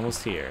this was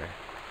almost here.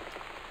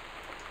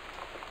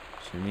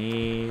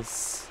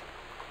 Janice.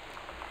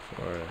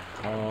 For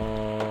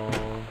Hall.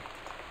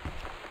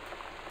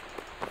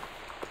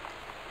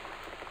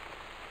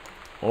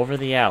 Over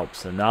the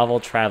Alps, a novel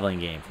traveling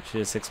game for 2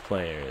 to 6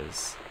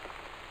 players.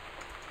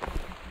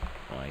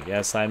 Well, I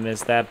guess I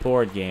missed that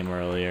board game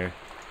earlier.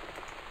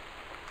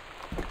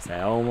 'Cause I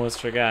almost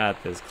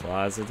forgot this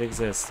closet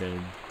existed.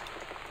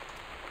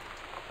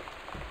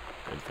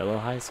 Goodfellow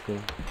High School.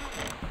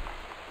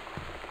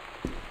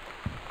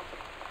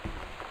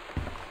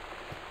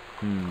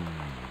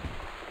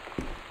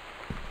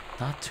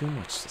 Not too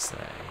much to say.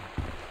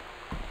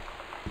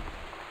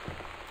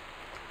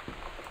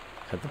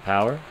 Cut the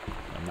power?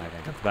 I'm not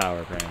gonna cut the power,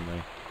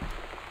 apparently.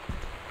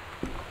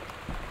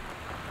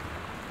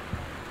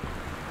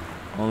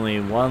 Only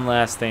one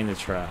last thing to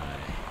try.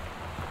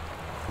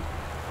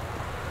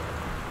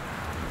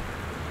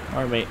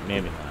 Or maybe not.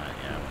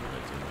 Yeah, I wouldn't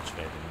really do much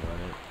faith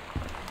with it.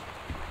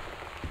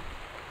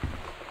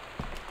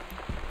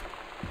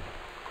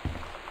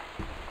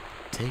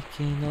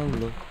 Taking a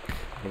look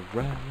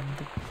around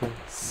the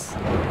place.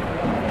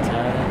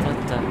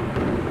 Ta-da-da-da.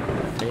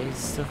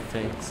 Face to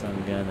face, I'm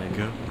gonna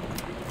go.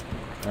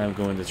 I'm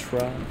going to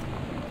try.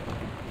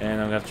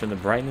 And I'm going to turn the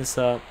brightness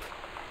up.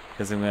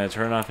 Because I'm going to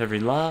turn off every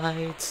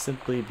light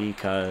simply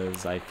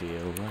because I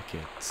feel like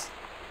it.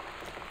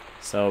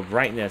 So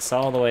brightness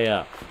all the way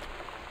up.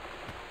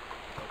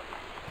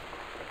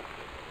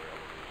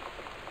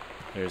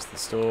 There's the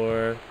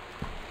store.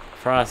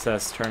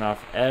 Process, turn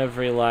off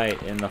every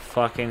light in the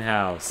fucking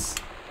house.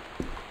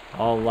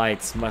 All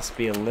lights must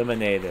be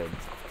eliminated.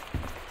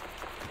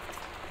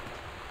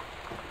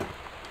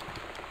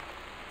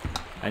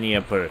 I need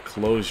to put a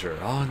closure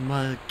on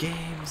my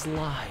game's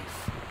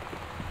life.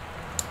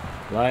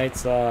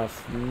 Lights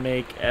off,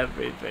 make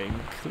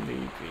everything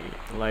creepy.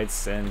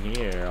 Lights in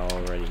here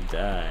already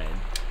died.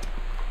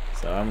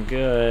 So I'm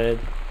good.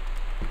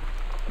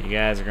 You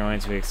guys are going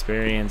to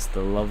experience the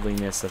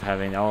loveliness of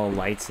having all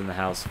lights in the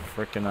house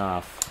frickin'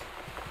 off.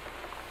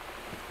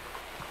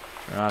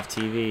 Turn off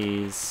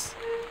TVs.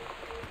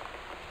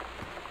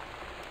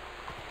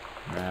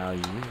 Now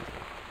you.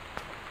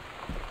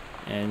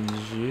 And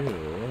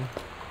you.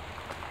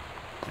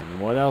 And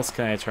what else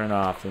can I turn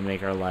off and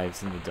make our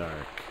lives in the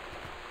dark?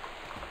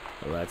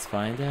 Well, let's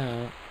find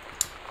out.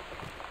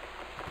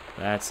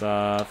 That's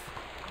off.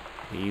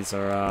 These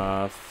are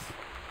off.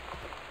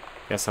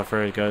 Guess I'll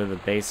first go to the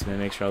basement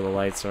and make sure all the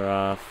lights are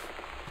off.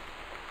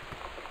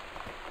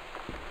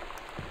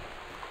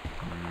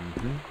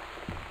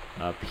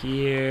 Up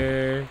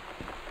here.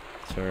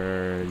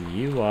 Turn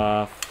you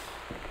off.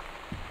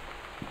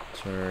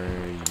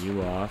 Turn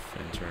you off.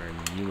 And turn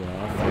you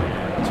off.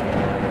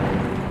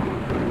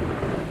 And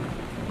turn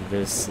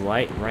this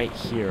light right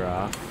here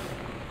off.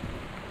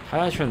 How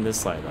do I turn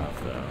this light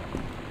off, though?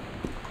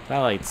 That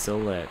light's still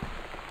lit.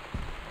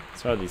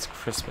 So are these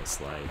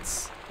Christmas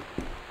lights.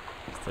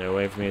 Is there a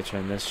way for me to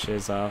turn this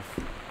shiz off?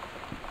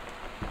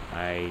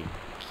 I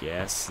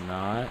guess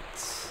not.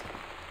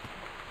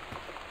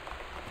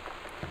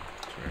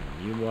 Turn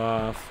you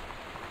off.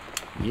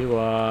 You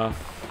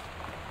off.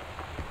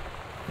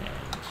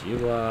 And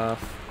you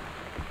off.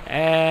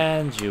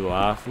 And you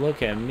off.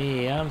 Look at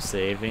me, I'm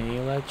saving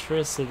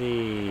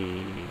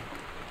electricity.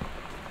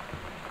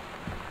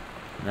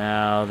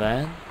 Now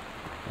then,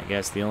 I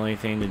guess the only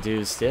thing to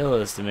do still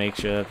is to make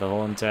sure that the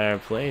whole entire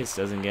place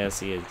doesn't get to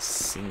see a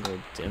single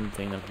dim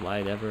thing of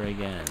light ever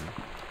again.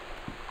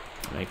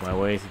 Make my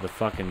way to the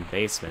fucking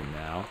basement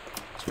now.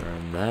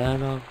 Turn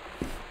that off.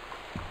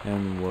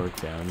 And work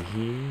down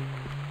here.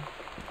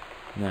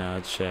 Now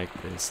check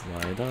this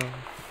light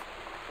off.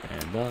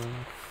 And off.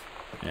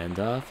 And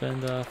off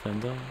and off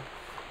and off.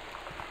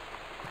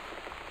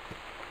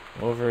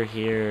 Over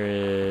here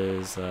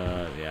is,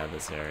 yeah,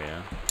 this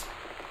area.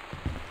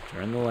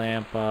 Turn the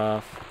lamp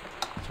off.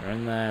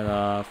 Turn that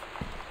off.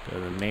 Go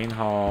to the main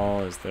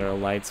hall. Is there a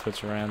light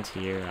switch around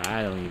here?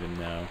 I don't even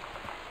know.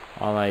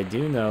 All I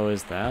do know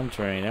is that I'm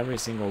turning every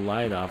single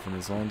light off in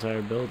this whole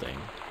entire building.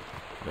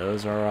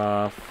 Those are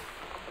off.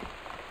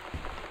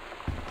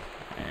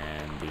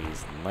 And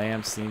these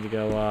lamps need to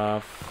go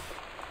off.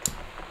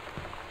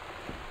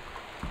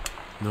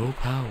 No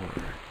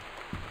power.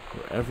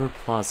 Wherever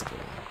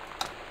plausible.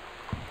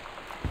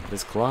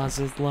 This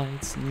closet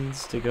lights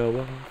needs to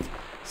go off.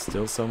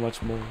 Still so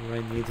much more I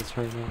need to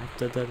turn off.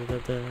 Da da da da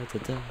da da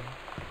da.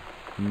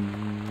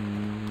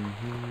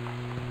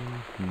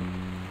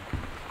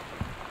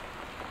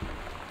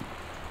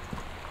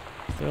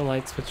 Is there a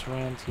light switch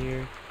around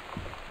here?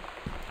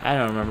 I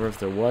don't remember if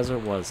there was or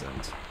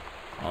wasn't.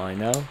 All I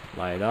know,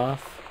 light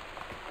off,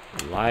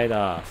 light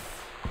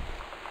off.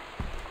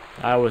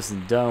 I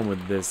wasn't done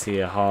with this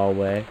here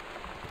hallway.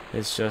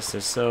 It's just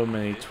there's so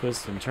many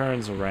twists and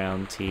turns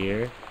around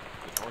here.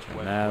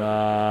 Turn that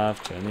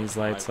off, turn these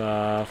lights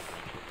off,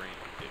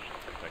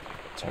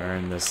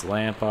 turn this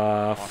lamp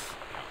off,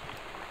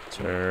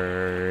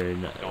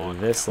 turn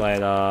this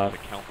light off,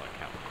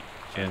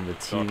 turn the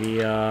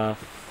TV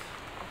off.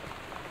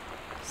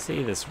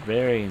 See this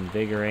very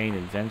invigorating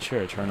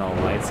adventure, turn all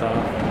lights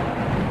off.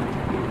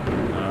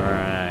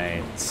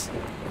 Alright,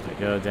 I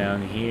go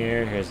down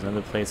here, here's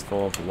another place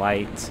full of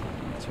light.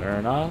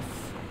 Turn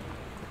off,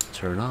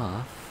 turn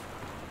off.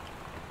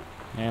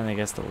 And I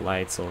guess the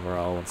lights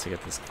overall once I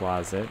get this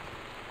closet.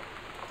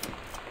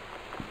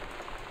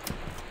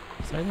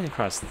 Is there anything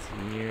across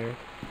here?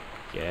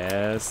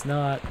 Guess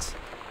not.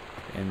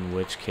 In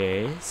which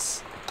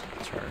case,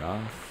 turn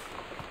off.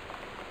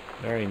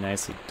 Very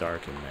nicely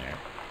dark in there.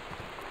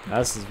 Now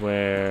this is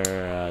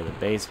where the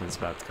basement's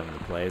about to come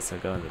into play, so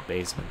I'll go into the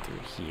basement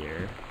through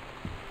here.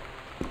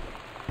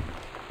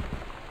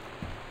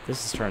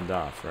 This is turned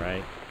off,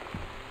 right?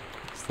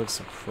 This looks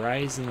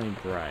surprisingly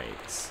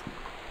bright.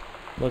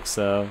 Looks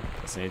so.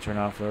 Let's need to turn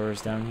off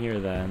whatever's down here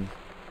then.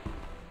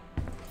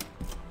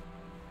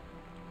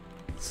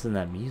 Listen to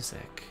that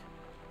music.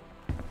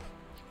 You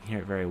can hear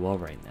it very well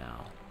right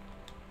now.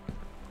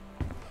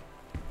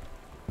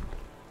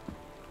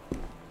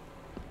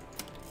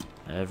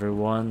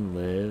 Everyone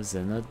lives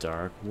in a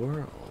dark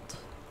world.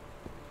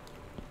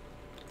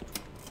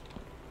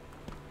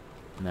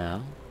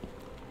 Now,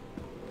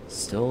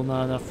 still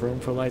not enough room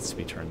for lights to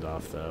be turned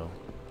off though.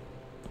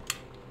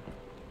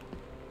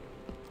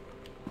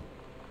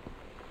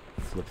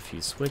 Flip a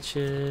few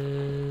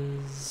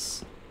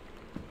switches.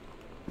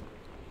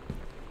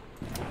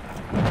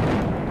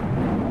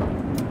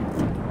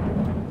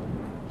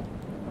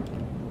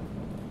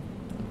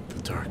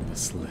 The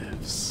darkness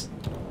lives.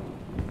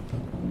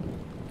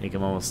 think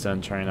I'm almost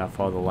done turning off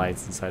all the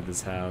lights inside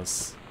this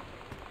house.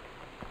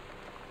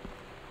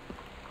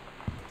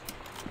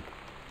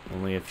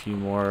 Only a few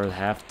more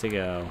have to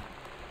go.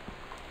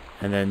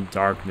 And then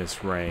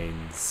darkness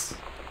reigns.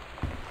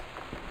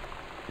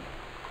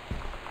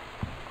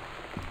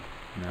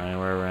 Now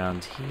we're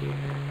around here.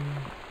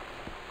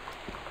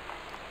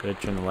 Good,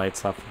 turn the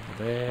lights off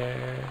over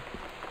there.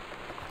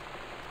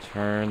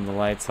 Turn the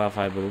lights off,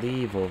 I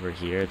believe, over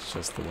here. It's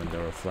just the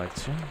window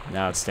reflection.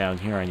 Now it's down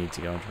here. I need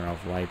to go and turn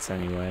off lights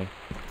anyway.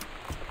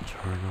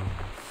 Turn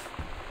off.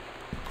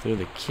 Through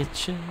the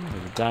kitchen or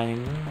the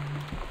dining room.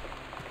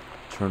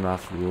 Turn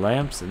off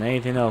lamps and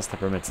anything else that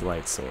permits a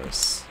light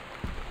source.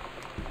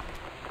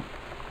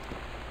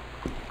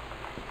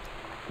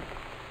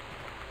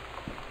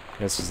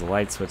 Guess there's a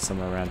light switch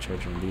somewhere around here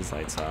to turn these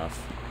lights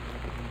off.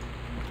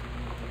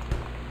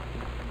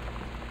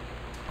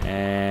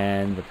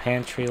 And the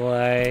pantry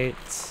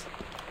light.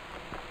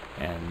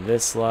 And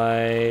this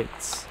light.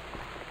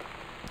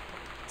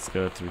 Let's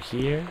go through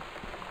here.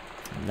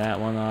 Turn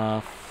that one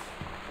off.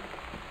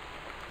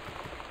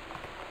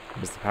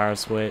 There's the power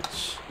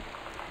switch.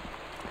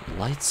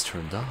 Lights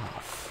turned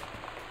off.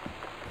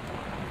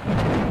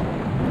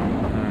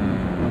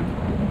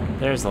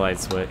 There's the light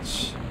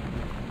switch.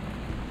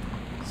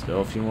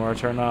 Still a few more to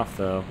turn off,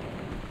 though.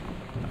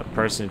 A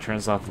person who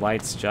turns off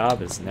lights'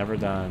 job is never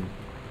done.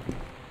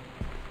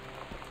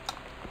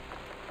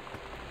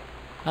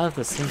 I left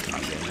the sink on,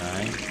 didn't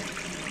I?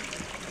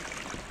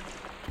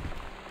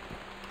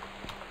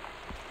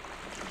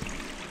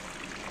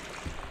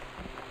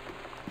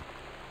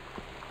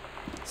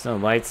 There's no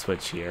light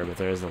switch here, but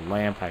there is a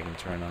lamp I can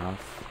turn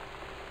off.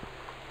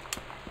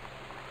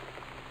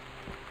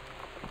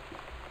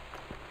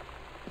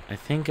 I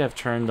think I've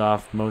turned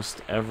off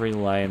most every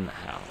light in the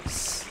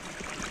house.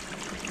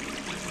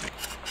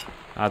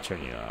 I'll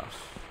turn you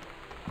off.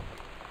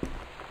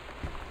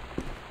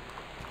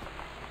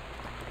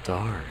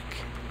 Dark,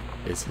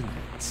 isn't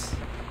it?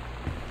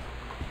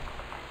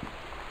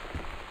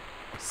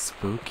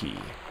 Spooky,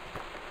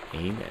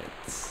 ain't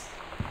it?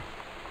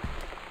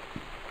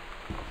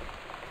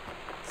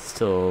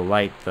 Still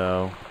light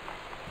though.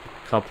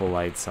 Couple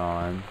lights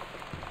on.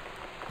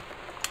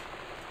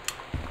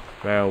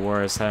 Very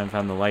worse, haven't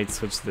found the light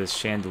switch to this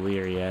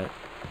chandelier yet.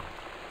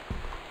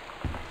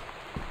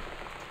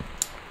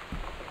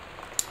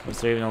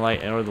 Was there even a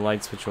light or the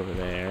light switch over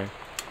there?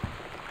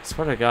 I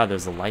swear to God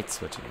there's a light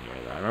switch in here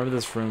though. I remember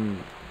this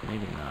room,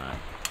 maybe not.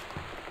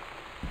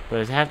 But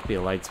it'd have to be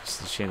a light switch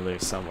to the chandelier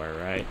somewhere,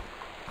 right?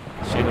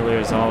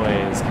 Chandeliers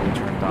always can be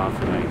turned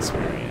off in my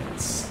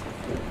experience.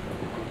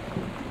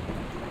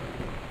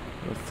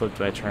 What flip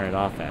do I turn it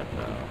off at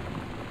though?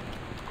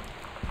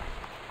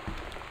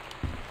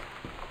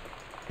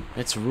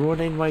 It's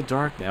ruining my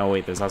dark now. Oh,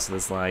 wait, there's also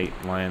this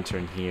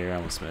lantern here. I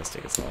almost missed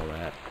it. It's all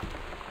that.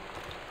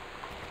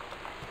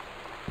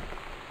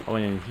 Oh,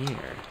 and in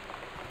here.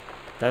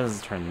 That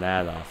doesn't turn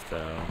that off,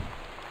 though.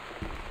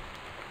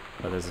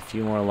 But there's a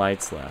few more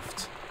lights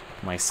left.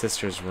 My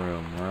sister's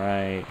room,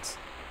 right?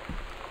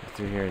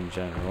 Through here in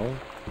general.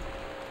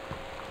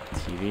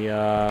 TV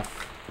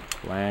off.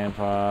 Lamp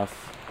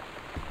off.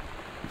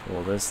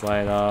 Pull this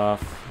light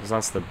off. There's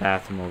also the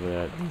bathroom over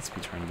there that needs to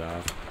be turned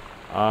off.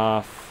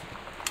 Off.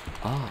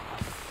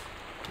 Off.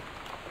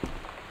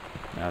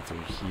 Now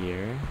through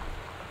here.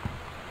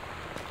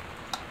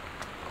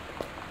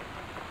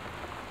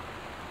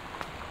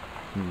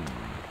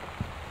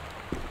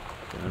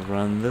 Gonna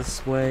run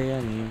this way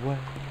anyway.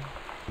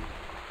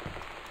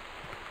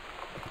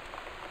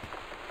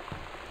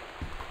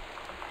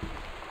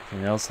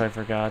 Anything else I've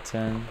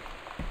forgotten?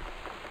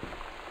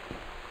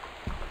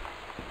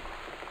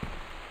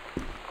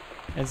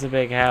 It's a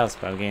big house,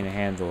 but I'm getting a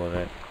handle of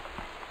it.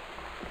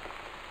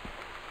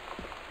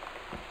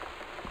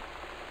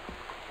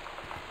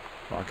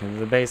 Walk into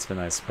the basement,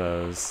 I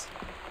suppose.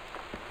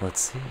 Let's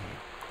see.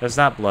 There's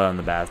not blood on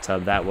the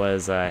bathtub. That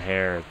was a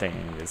hair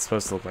thing. It's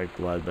supposed to look like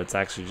blood, but it's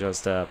actually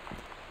just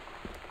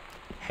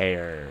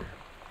hair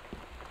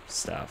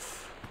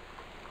stuff.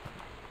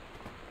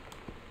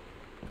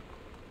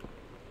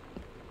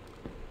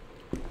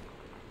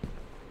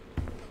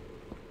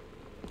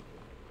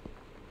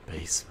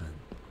 Basement.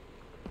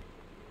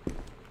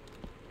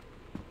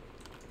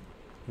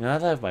 Now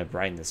that I have my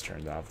brightness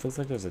turned off, it looks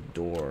like there's a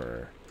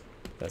door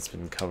that's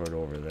been covered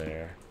over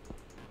there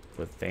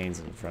with things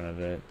in front of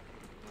it,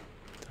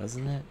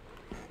 doesn't it?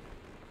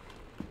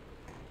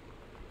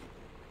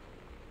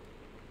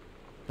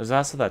 There's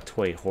also that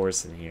toy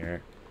horse in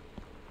here,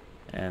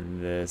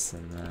 and this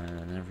and that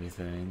and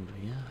everything,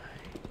 but yeah.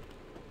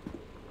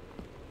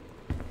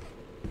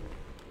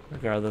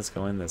 Regardless,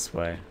 go in this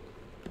way.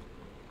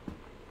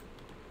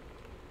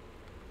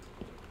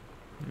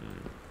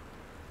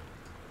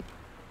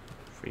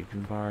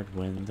 Creeping barred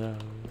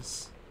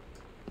windows.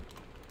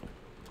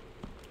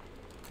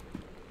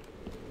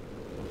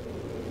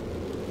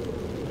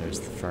 There's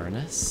the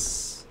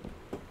furnace.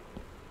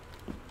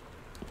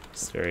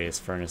 Various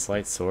furnace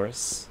light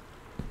source.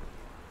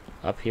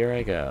 Up here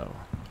I go.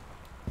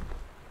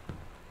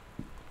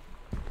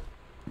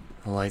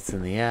 The lights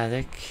in the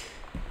attic.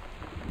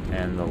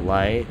 And the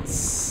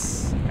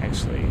lights...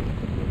 Actually,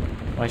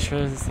 am I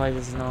sure this light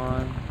isn't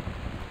on?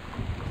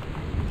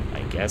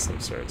 I guess I'm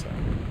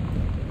certain.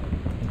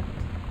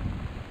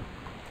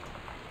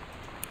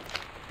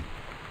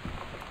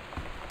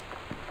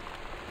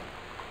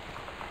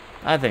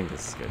 I think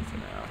this is good for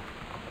now.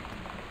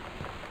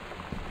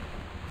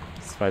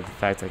 Despite the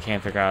fact I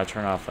can't figure out how to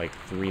turn off like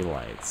 3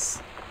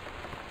 lights.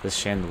 The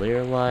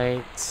chandelier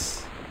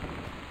light,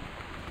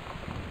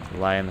 the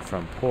light in the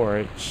front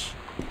porch,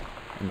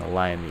 and the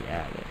light in the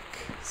attic.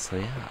 So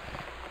yeah.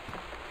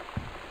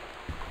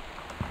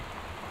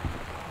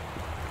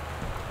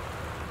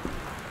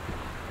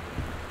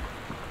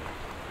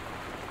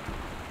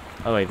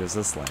 Oh wait, there's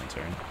this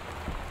lantern.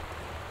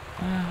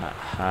 Ha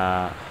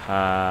ha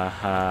ha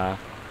ha.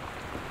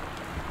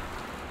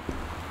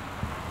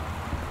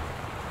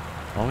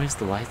 Always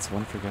the lights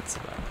one forgets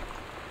about.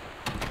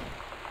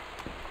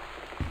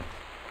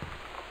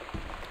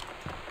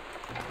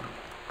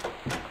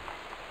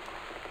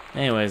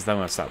 Anyways, I'm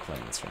gonna stop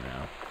playing this for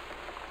now.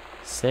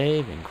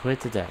 Save and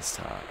quit the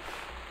desktop.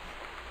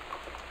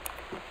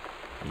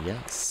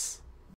 Yes.